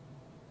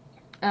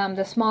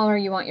 the smaller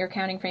you want your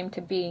counting frame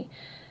to be.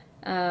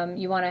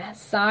 You want to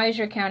size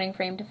your counting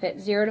frame to fit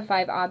 0 to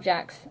 5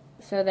 objects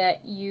so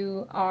that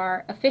you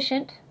are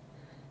efficient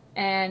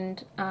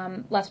and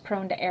less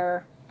prone to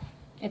error.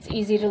 It's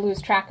easy to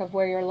lose track of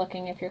where you're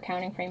looking if your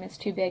counting frame is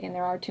too big and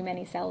there are too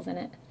many cells in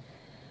it.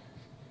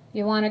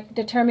 You want to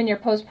determine your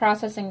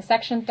post-processing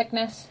section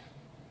thickness,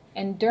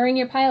 and during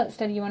your pilot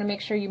study you want to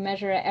make sure you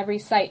measure at every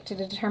site to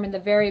determine the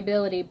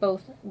variability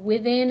both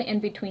within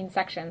and between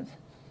sections.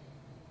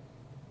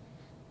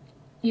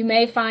 You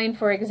may find,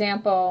 for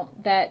example,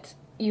 that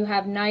you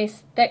have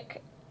nice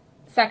thick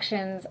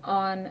sections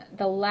on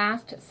the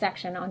last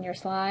section on your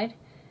slide,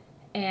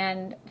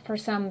 and for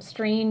some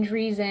strange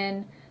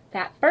reason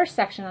that first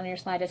section on your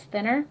slide is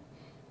thinner.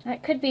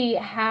 That could be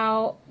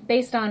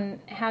based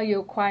on how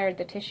you acquired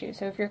the tissue.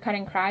 So if you're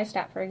cutting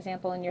cryostat, for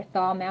example, and you're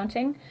thaw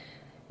mounting,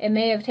 it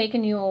may have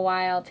taken you a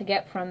while to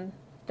get from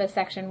the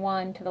section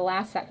 1 to the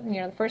last section,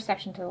 the first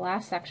section to the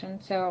last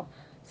section. So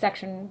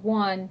section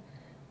 1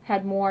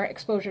 had more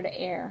exposure to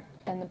air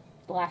than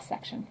the last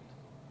section.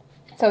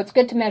 So it's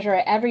good to measure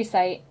at every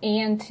site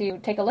and to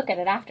take a look at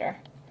it after.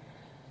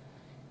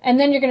 And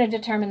then you're going to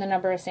determine the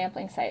number of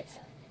sampling sites.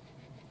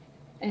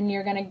 And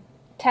you're going to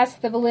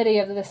test the validity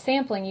of the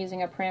sampling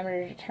using a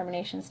parameter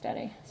determination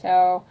study.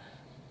 So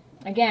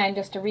again,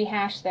 just to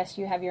rehash this,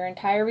 you have your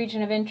entire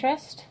region of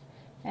interest,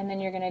 and then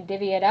you're going to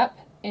divvy it up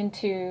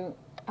into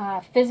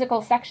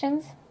physical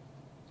sections.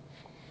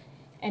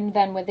 And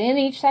then within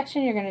each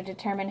section, you're going to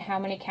determine how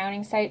many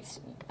counting sites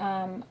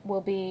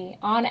will be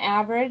on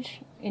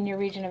average in your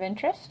region of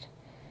interest.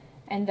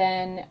 And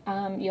then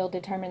you'll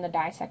determine the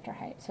dissector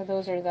height. So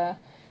those are the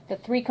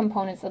 3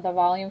 components of the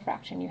volume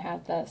fraction. You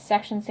have the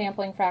section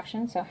sampling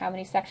fraction, so how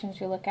many sections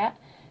you look at,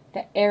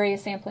 the area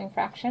sampling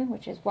fraction,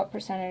 which is what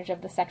percentage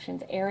of the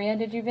section's area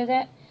did you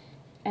visit,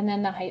 and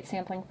then the height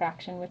sampling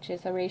fraction, which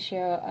is the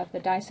ratio of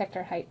the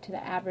dissector height to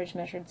the average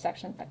measured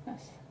section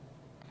thickness.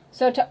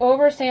 So to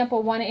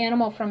oversample one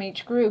animal from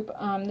each group,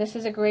 this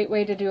is a great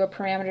way to do a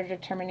parameter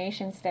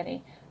determination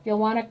study. You'll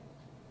want to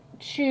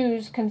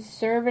choose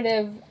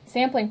conservative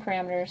sampling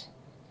parameters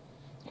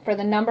for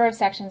the number of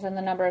sections and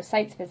the number of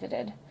sites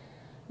visited.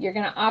 You're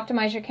going to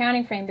optimize your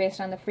counting frame based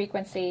on the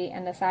frequency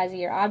and the size of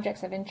your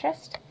objects of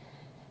interest,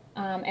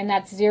 and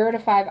that's 0 to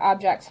 5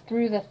 objects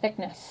through the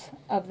thickness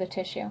of the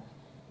tissue.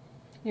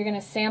 You're going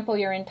to sample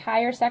your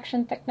entire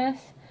section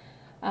thickness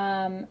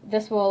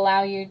This will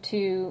allow you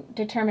to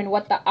determine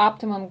what the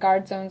optimum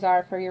guard zones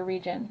are for your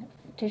region,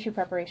 tissue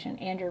preparation,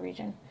 and your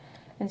region.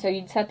 And so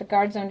you'd set the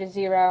guard zone to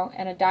 0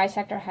 and a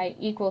dissector height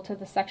equal to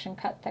the section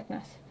cut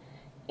thickness.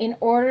 In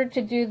order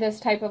to do this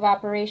type of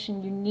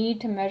operation, you need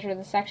to measure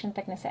the section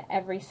thickness at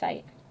every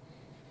site.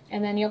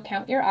 And then you'll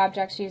count your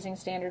objects using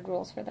standard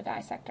rules for the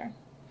dissector.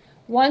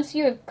 Once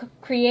you have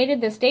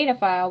created this data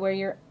file where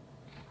you're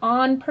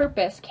on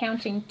purpose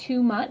counting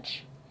too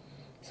much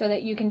so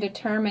that you can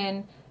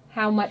determine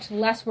how much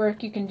less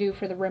work you can do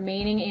for the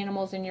remaining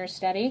animals in your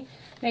study,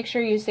 make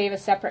sure you save a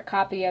separate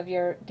copy of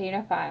your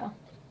data file.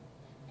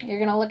 You're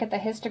going to look at the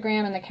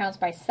histogram and the counts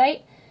by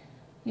site.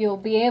 You'll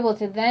be able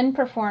to then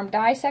perform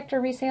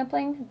dissector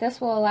resampling. This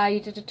will allow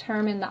you to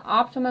determine the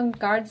optimum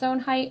guard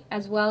zone height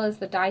as well as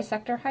the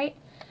dissector height.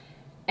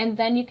 And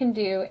then you can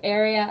do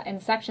area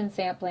and section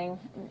sampling,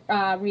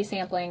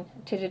 resampling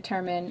to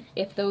determine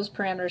if those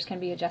parameters can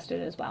be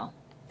adjusted as well.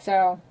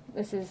 So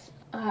this is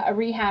a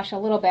rehash a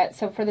little bit.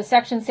 So for the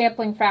section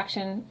sampling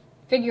fraction,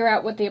 figure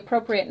out what the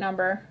appropriate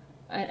number,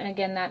 and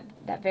again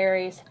that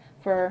varies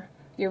for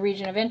your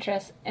region of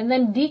interest, and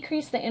then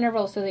decrease the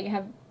interval so that you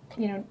have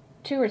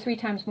 2 or 3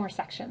 times more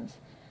sections.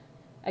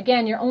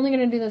 Again, you're only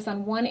going to do this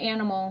on one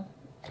animal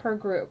per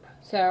group,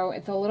 so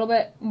it's a little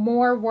bit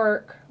more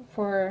work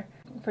for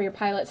your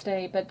pilot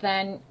study, but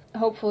then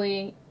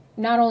hopefully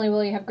not only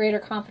will you have greater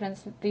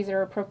confidence that these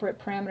are appropriate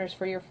parameters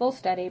for your full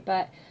study,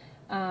 but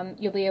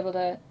you'll be able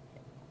to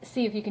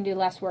see if you can do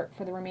less work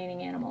for the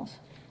remaining animals.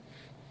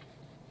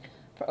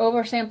 For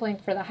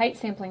oversampling for the height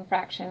sampling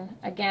fraction,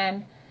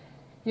 again,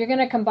 you're going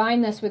to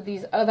combine this with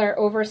these other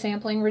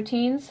oversampling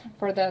routines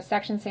for the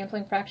section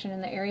sampling fraction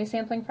and the area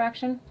sampling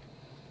fraction.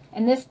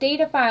 And this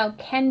data file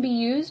can be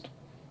used,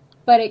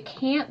 but it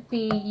can't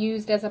be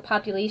used as a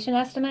population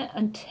estimate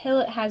until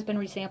it has been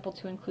resampled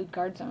to include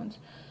guard zones.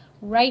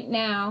 Right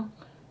now,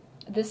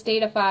 this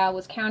data file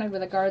was counted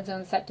with a guard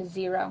zone set to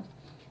 0.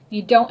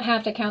 You don't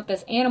have to count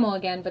this animal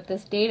again, but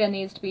this data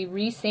needs to be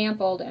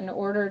resampled in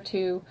order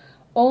to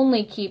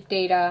only keep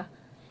data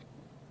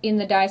in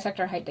the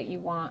dissector height that you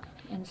want.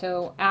 And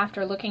so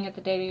after looking at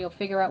the data, you'll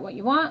figure out what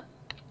you want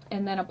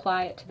and then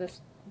apply it to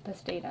this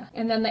data.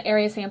 And then the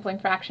area sampling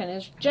fraction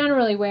is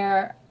generally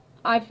where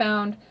I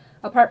found,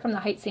 apart from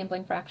the height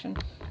sampling fraction,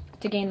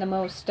 to gain the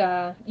most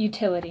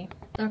utility.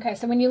 Okay,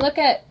 so when you look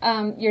at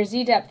your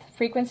z-depth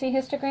frequency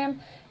histogram,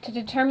 to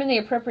determine the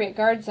appropriate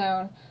guard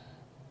zone,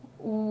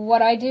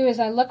 what I do is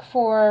I look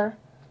for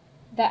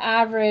the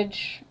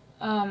average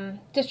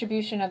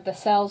distribution of the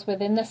cells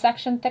within the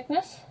section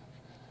thickness.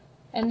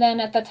 And then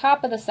at the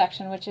top of the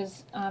section, which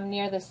is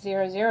near this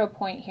 0, 0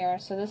 point here,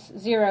 so this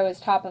 0 is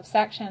top of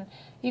section,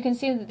 you can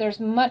see that there's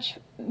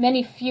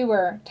many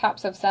fewer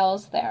tops of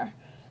cells there.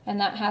 And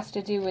that has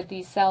to do with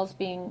these cells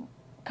being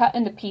cut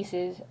into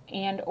pieces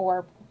and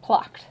or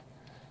plucked.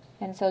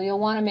 And so you'll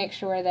want to make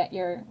sure that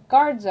your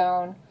guard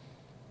zone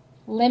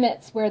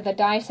limits where the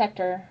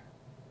dissector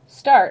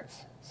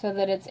starts so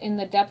that it's in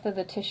the depth of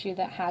the tissue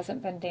that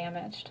hasn't been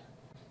damaged.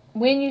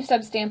 When you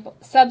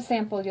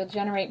subsample, you'll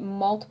generate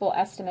multiple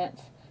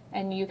estimates,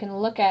 and you can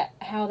look at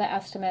how the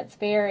estimates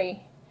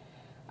vary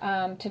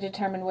to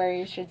determine where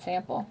you should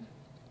sample.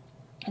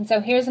 And so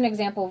here's an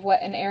example of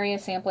what an area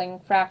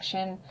sampling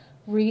fraction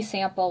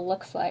resample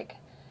looks like.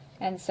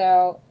 And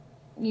so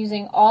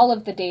using all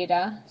of the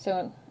data,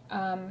 so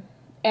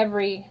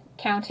every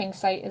counting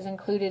site is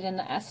included in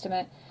the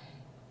estimate,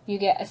 you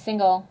get a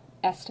single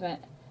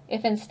estimate.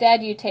 If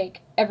instead you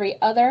take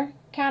every other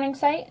counting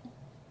site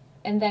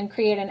and then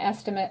create an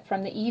estimate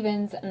from the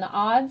evens and the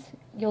odds,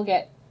 you'll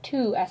get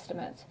 2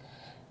 estimates.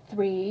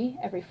 3,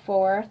 every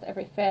 4th,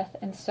 every 5th,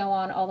 and so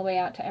on all the way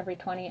out to every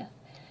 20th.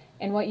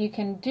 And what you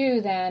can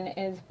do then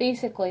is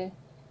basically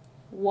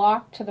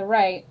walk to the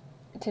right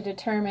to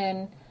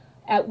determine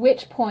at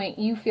which point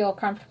you feel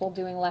comfortable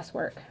doing less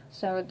work.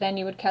 So then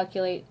you would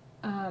calculate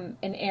an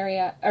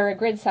area or a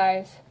grid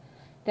size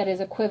that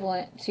is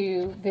equivalent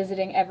to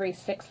visiting every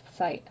 6th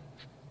site.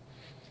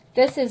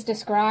 This is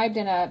described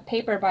in a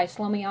paper by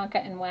Slomianka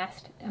and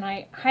West, and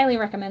I highly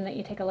recommend that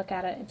you take a look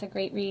at it. It's a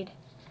great read.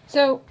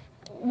 So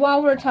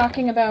while we're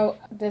talking about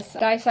this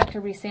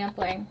dissector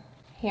resampling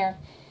here,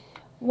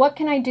 what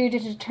can I do to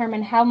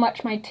determine how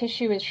much my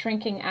tissue is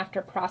shrinking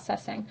after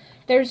processing?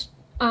 There's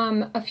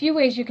a few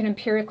ways you can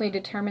empirically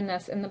determine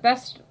this, and the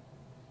best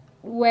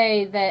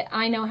way that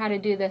I know how to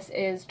do this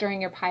is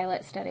during your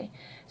pilot study.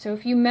 So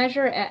if you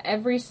measure at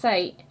every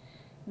site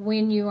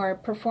when you are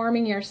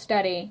performing your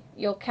study,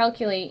 you'll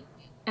calculate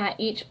at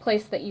each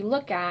place that you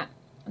look at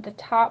the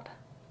top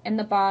and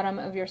the bottom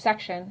of your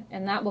section,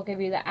 and that will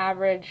give you the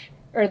average,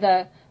 or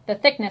the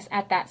thickness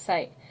at that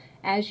site.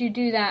 As you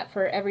do that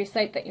for every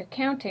site that you're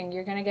counting,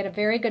 you're going to get a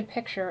very good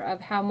picture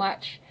of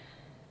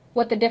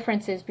what the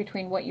difference is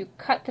between what you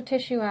cut the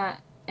tissue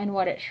at and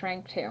what it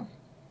shrank to.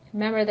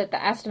 Remember that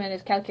the estimate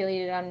is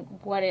calculated on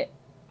what it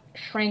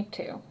shrank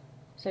to,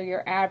 so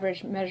your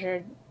average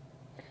measured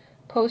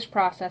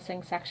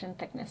post-processing section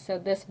thickness. So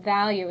this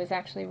value is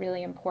actually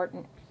really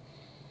important.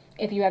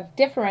 If you have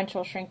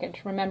differential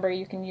shrinkage, remember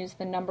you can use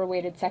the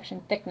number-weighted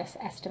section thickness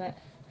estimate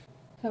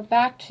So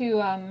back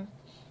to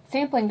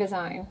sampling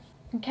design.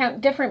 You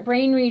count different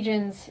brain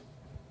regions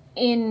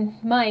in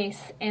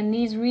mice, and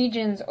these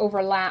regions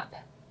overlap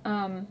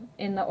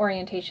in the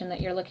orientation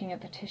that you're looking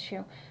at the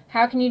tissue.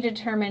 How can you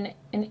determine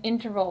an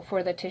interval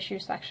for the tissue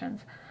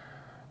sections?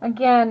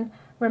 Again,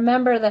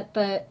 remember that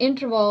the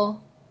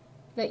interval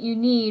that you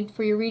need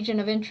for your region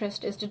of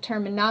interest is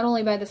determined not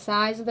only by the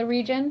size of the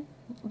region,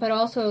 but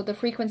also the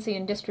frequency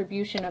and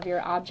distribution of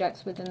your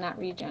objects within that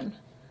region.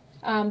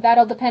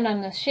 That'll depend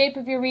on the shape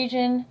of your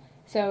region.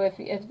 So if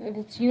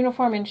it's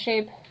uniform in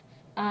shape,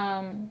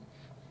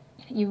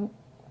 you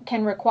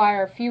can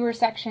require fewer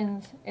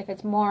sections. If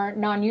it's more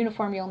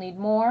non-uniform, you'll need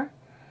more.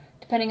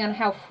 Depending on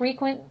how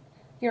frequent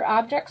your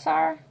objects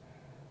are,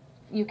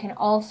 you can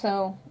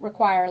also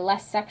require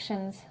less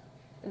sections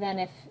than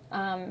if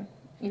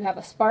you have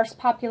a sparse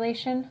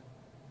population.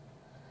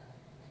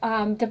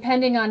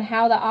 Depending on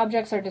how the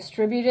objects are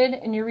distributed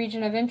in your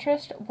region of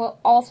interest will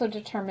also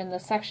determine the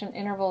section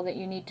interval that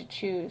you need to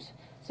choose.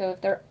 So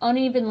if they're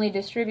unevenly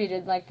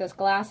distributed, like this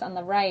glass on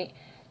the right,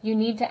 you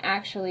need to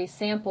actually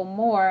sample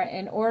more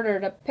in order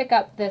to pick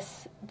up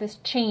this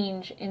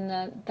change in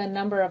the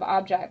number of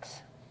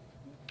objects.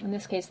 In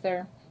this case,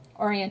 they're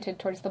oriented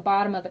towards the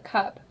bottom of the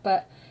cup,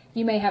 but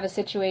you may have a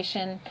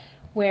situation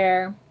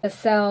where the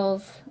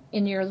cells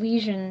in your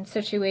lesion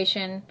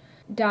situation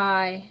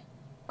die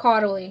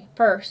caudally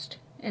first,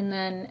 and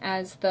then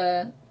as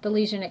the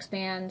lesion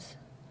expands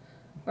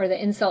or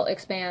the insult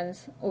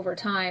expands over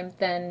time,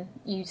 then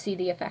you see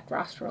the effect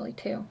rostrally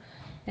too.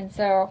 And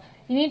so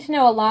you need to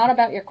know a lot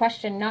about your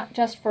question, not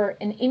just for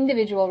an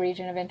individual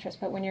region of interest,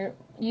 but when you're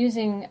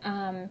using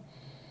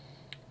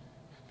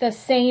the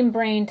same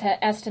brain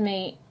to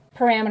estimate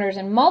parameters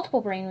in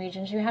multiple brain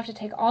regions, you have to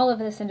take all of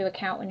this into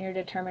account when you're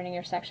determining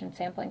your section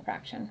sampling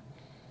fraction.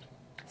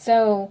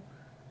 So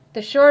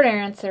the short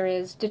answer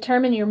is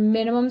determine your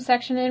minimum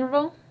section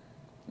interval.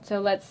 So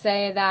let's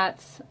say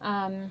that's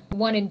 1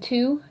 and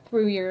 2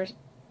 through your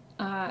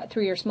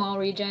small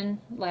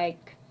region,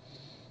 like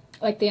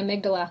the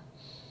amygdala,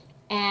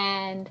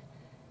 and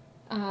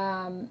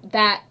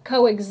that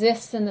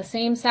coexists in the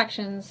same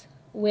sections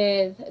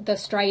with the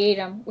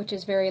striatum, which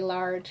is very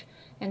large.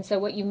 And so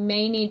what you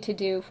may need to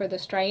do for the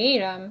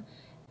striatum,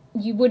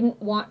 you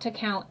wouldn't want to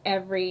count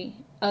every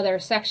other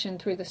section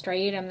through the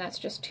striatum. That's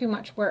just too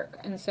much work.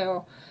 And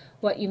so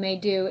what you may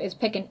do is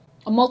pick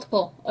a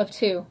multiple of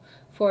 2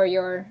 for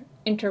your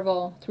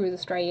interval through the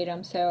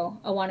striatum. So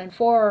a 1 and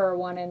 4 or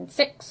 1 and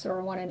 6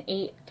 or 1 and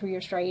 8 through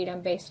your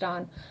striatum based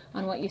on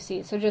what you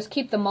see. So just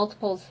keep the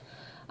multiples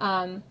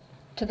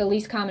to the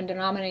least common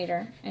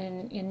denominator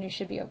and you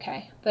should be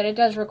okay. But it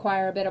does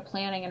require a bit of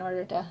planning in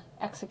order to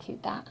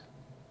execute that.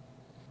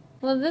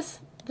 Well, this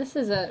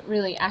is a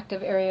really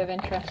active area of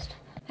interest.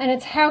 And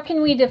it's how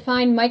can we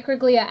define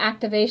microglia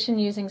activation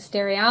using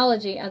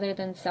stereology other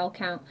than cell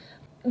count?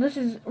 This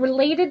is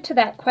related to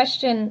that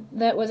question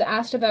that was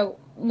asked about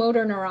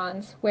motor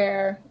neurons,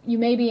 where you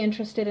may be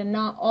interested in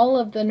not all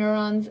of the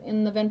neurons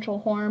in the ventral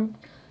horn,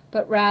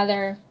 but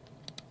rather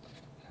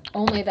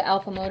only the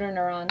alpha motor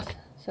neurons,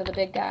 so the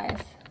big guys.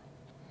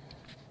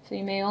 So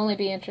you may only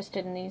be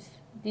interested in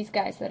these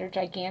guys that are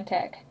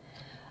gigantic.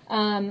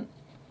 In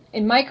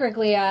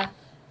microglia,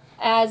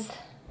 as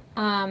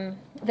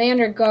they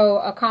undergo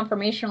a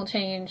conformational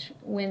change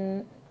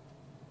when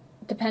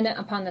dependent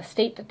upon the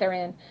state that they're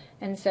in.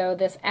 And so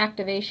this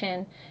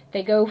activation,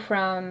 they go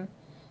from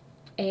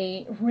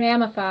a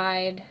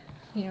ramified,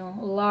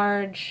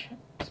 large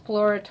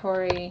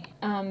exploratory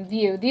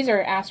view. These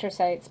are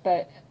astrocytes,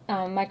 but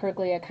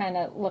microglia kind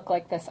of look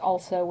like this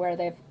also, where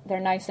they're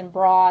nice and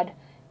broad.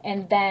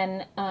 And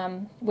then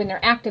when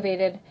they're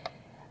activated,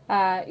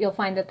 you'll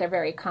find that they're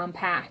very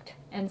compact.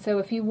 And so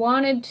if you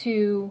wanted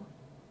to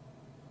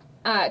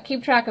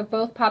keep track of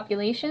both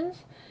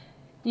populations,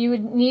 you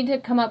would need to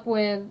come up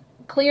with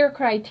clear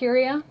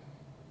criteria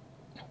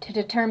to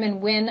determine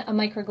when a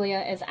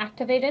microglia is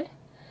activated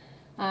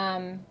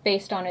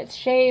based on its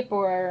shape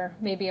or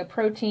maybe a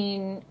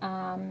protein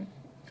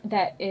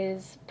that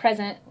is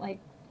present, like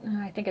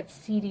I think it's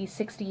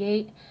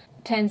CD68,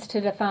 tends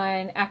to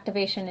define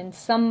activation in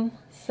some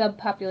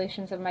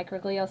subpopulations of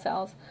microglial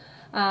cells.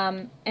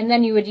 And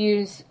then you would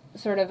use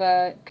sort of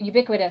a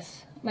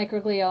ubiquitous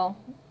microglial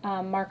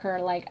marker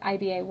like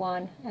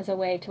IBA1 as a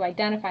way to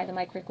identify the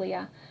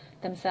microglia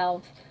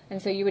themselves. And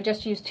so you would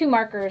just use 2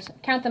 markers,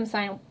 count them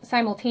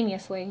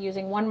simultaneously,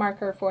 using 1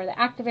 marker for the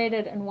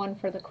activated and 1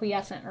 for the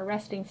quiescent or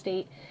resting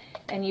state,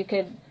 and you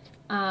could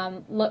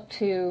look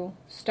to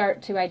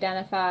start to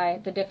identify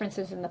the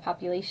differences in the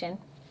population.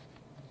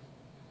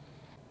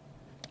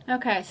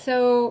 Okay,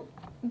 so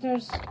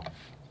there's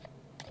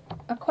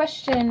a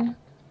question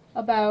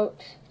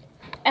about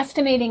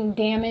estimating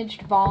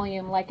damaged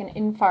volume like an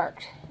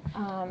infarct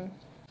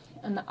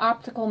and the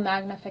optical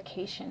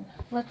magnification.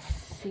 Let's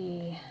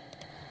see.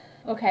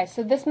 Okay,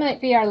 so this might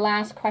be our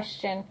last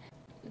question.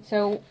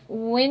 So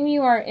when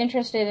you are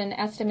interested in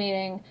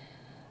estimating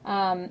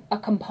a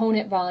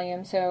component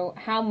volume, so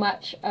how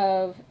much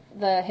of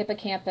the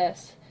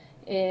hippocampus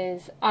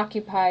is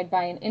occupied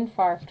by an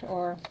infarct,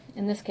 or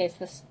in this case,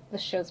 this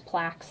shows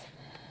plaques.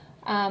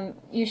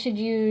 You should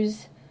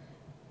use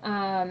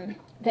the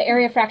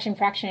area fraction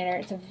fractionator.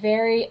 It's a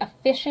very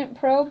efficient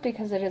probe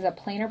because it is a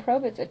planar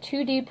probe. It's a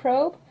 2D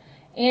probe,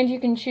 and you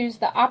can choose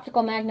the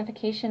optical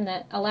magnification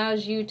that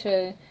allows you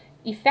to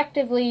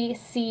effectively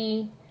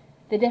see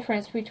the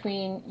difference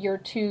between your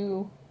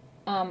two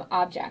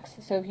objects.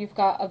 So if you've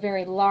got a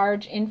very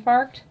large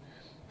infarct,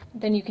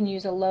 then you can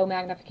use a low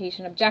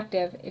magnification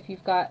objective. If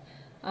you've got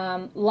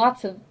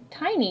lots of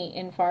tiny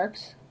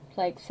infarcts,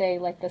 like say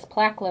like this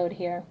plaque load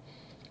here,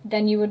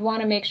 then you would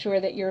want to make sure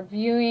that you're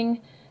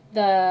viewing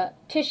the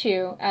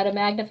tissue at a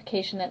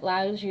magnification that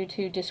allows you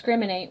to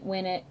discriminate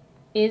when it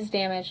is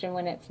damaged and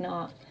when it's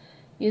not.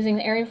 Using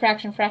the area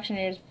fraction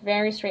fractionator is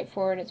very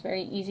straightforward, it's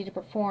very easy to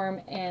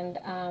perform, and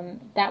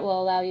that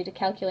will allow you to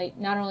calculate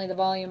not only the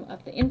volume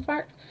of the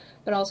infarct,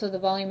 but also the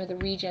volume of the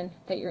region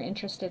that you're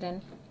interested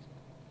in.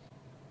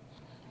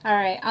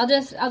 Alright, I'll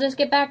just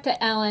get back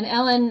to Ellen.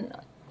 Ellen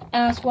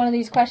asked one of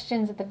these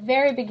questions at the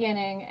very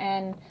beginning,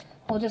 and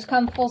we'll just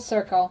come full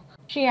circle.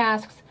 She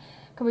asks,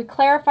 could we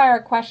clarify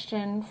our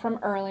question from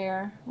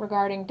earlier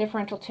regarding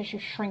differential tissue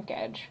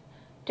shrinkage?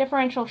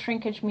 Differential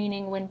shrinkage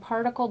meaning when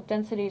particle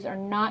densities are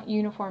not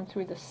uniform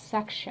through the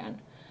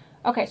section.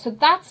 Okay, so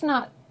that's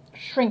not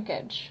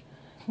shrinkage.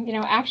 You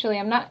know, actually,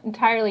 I'm not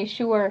entirely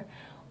sure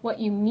what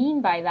you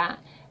mean by that,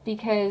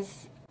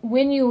 because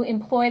when you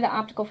employ the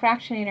optical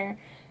fractionator,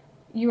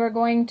 you are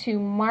going to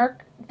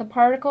mark the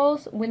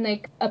particles when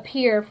they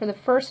appear for the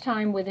first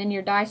time within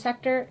your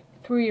dissector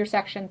through your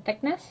section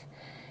thickness.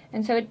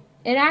 And so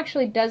it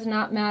actually does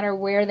not matter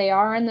where they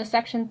are in the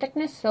section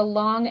thickness, so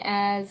long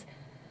as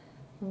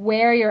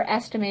where you're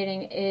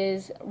estimating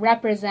is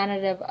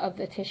representative of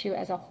the tissue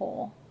as a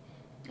whole.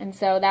 And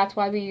so that's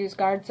why we use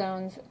guard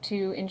zones,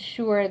 to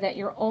ensure that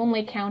you're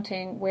only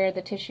counting where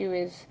the tissue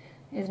is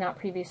not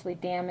previously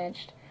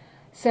damaged.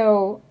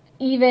 So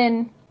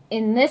even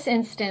in this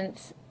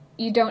instance,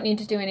 you don't need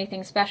to do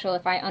anything special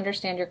if I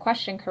understand your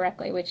question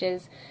correctly, which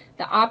is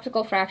the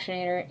optical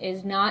fractionator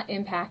is not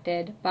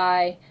impacted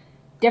by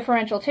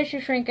differential tissue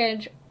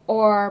shrinkage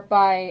or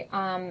by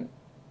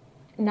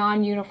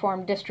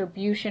non-uniform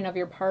distribution of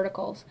your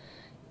particles.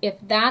 If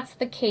that's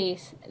the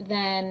case,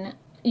 then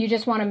you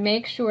just want to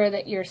make sure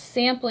that your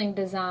sampling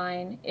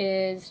design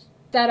is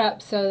set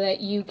up so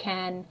that you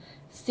can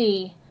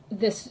see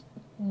this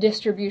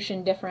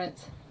distribution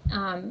difference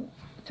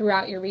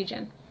throughout your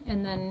region,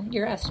 and then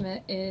your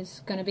estimate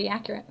is going to be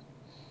accurate.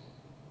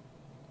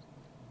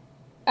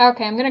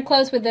 Okay, I'm going to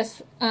close with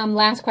this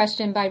last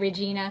question by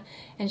Regina,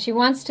 and she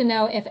wants to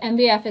know if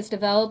MBF is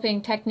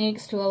developing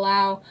techniques to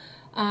allow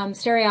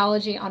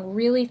stereology on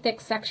really thick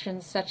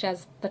sections, such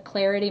as the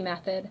clarity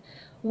method.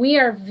 We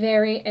are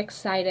very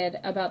excited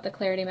about the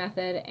clarity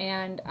method,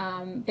 and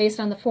based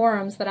on the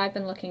forums that I've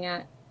been looking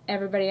at,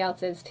 everybody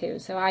else is too.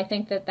 So I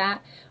think that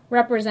that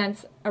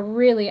represents a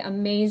really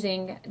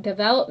amazing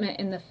development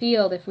in the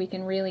field if we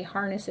can really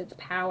harness its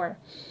power.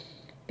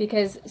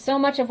 Because so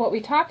much of what we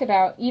talked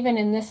about, even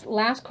in this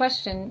last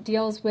question,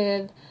 deals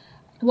with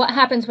what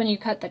happens when you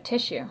cut the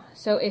tissue.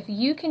 So if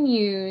you can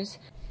use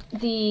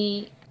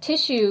the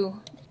tissue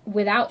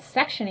without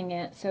sectioning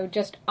it, so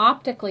just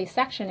optically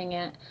sectioning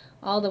it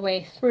all the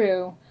way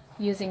through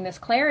using this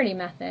clarity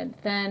method,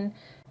 then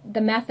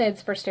the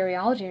methods for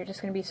stereology are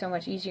just going to be so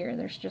much easier.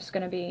 There's just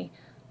going to be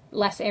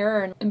less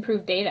error and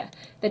improved data.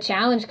 The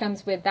challenge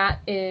comes with that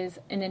is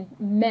an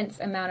immense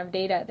amount of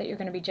data that you're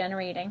going to be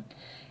generating.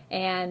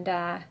 And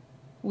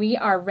we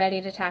are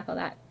ready to tackle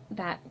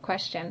that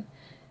question.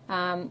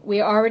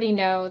 We already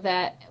know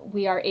that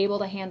we are able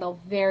to handle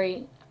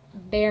very,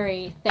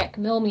 very thick,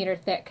 millimeter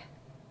thick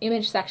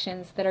image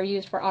sections that are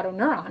used for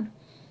autoneuron.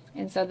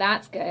 And so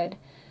that's good.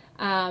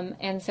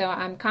 And so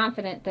I'm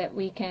confident that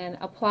we can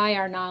apply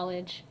our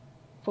knowledge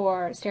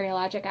for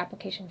stereologic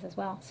applications as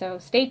well. So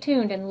stay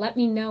tuned and let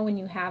me know when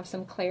you have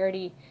some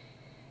clarity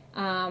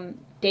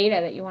data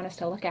that you want us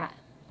to look at.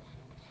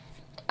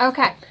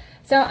 Okay,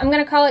 so I'm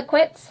going to call it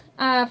quits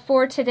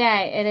for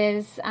today. It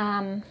is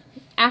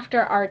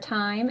after our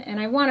time, and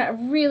I want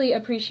to really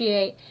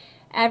appreciate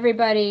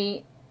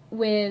everybody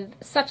with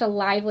such a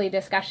lively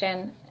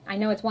discussion. I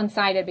know it's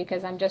one-sided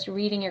because I'm just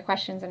reading your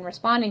questions and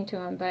responding to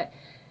them, but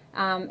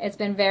it's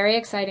been very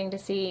exciting to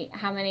see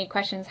how many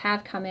questions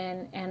have come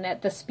in and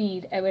at the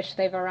speed at which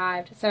they've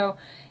arrived. So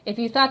if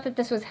you thought that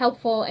this was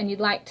helpful and you'd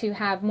like to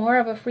have more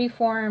of a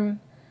free-form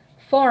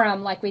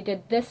forum like we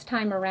did this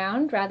time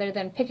around, rather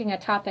than picking a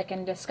topic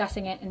and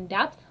discussing it in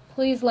depth,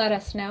 please let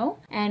us know,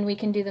 and we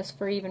can do this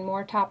for even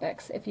more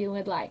topics if you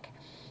would like.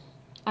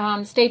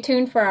 Stay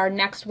tuned for our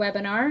next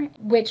webinar,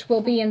 which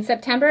will be in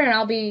September, and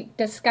I'll be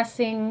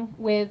discussing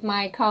with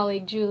my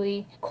colleague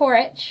Julie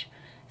Korich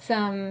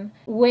some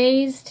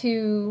ways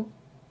to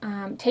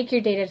take your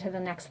data to the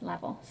next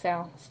level.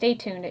 So stay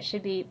tuned. It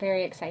should be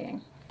very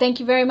exciting. Thank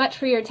you very much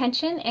for your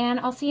attention, and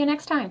I'll see you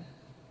next time.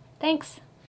 Thanks.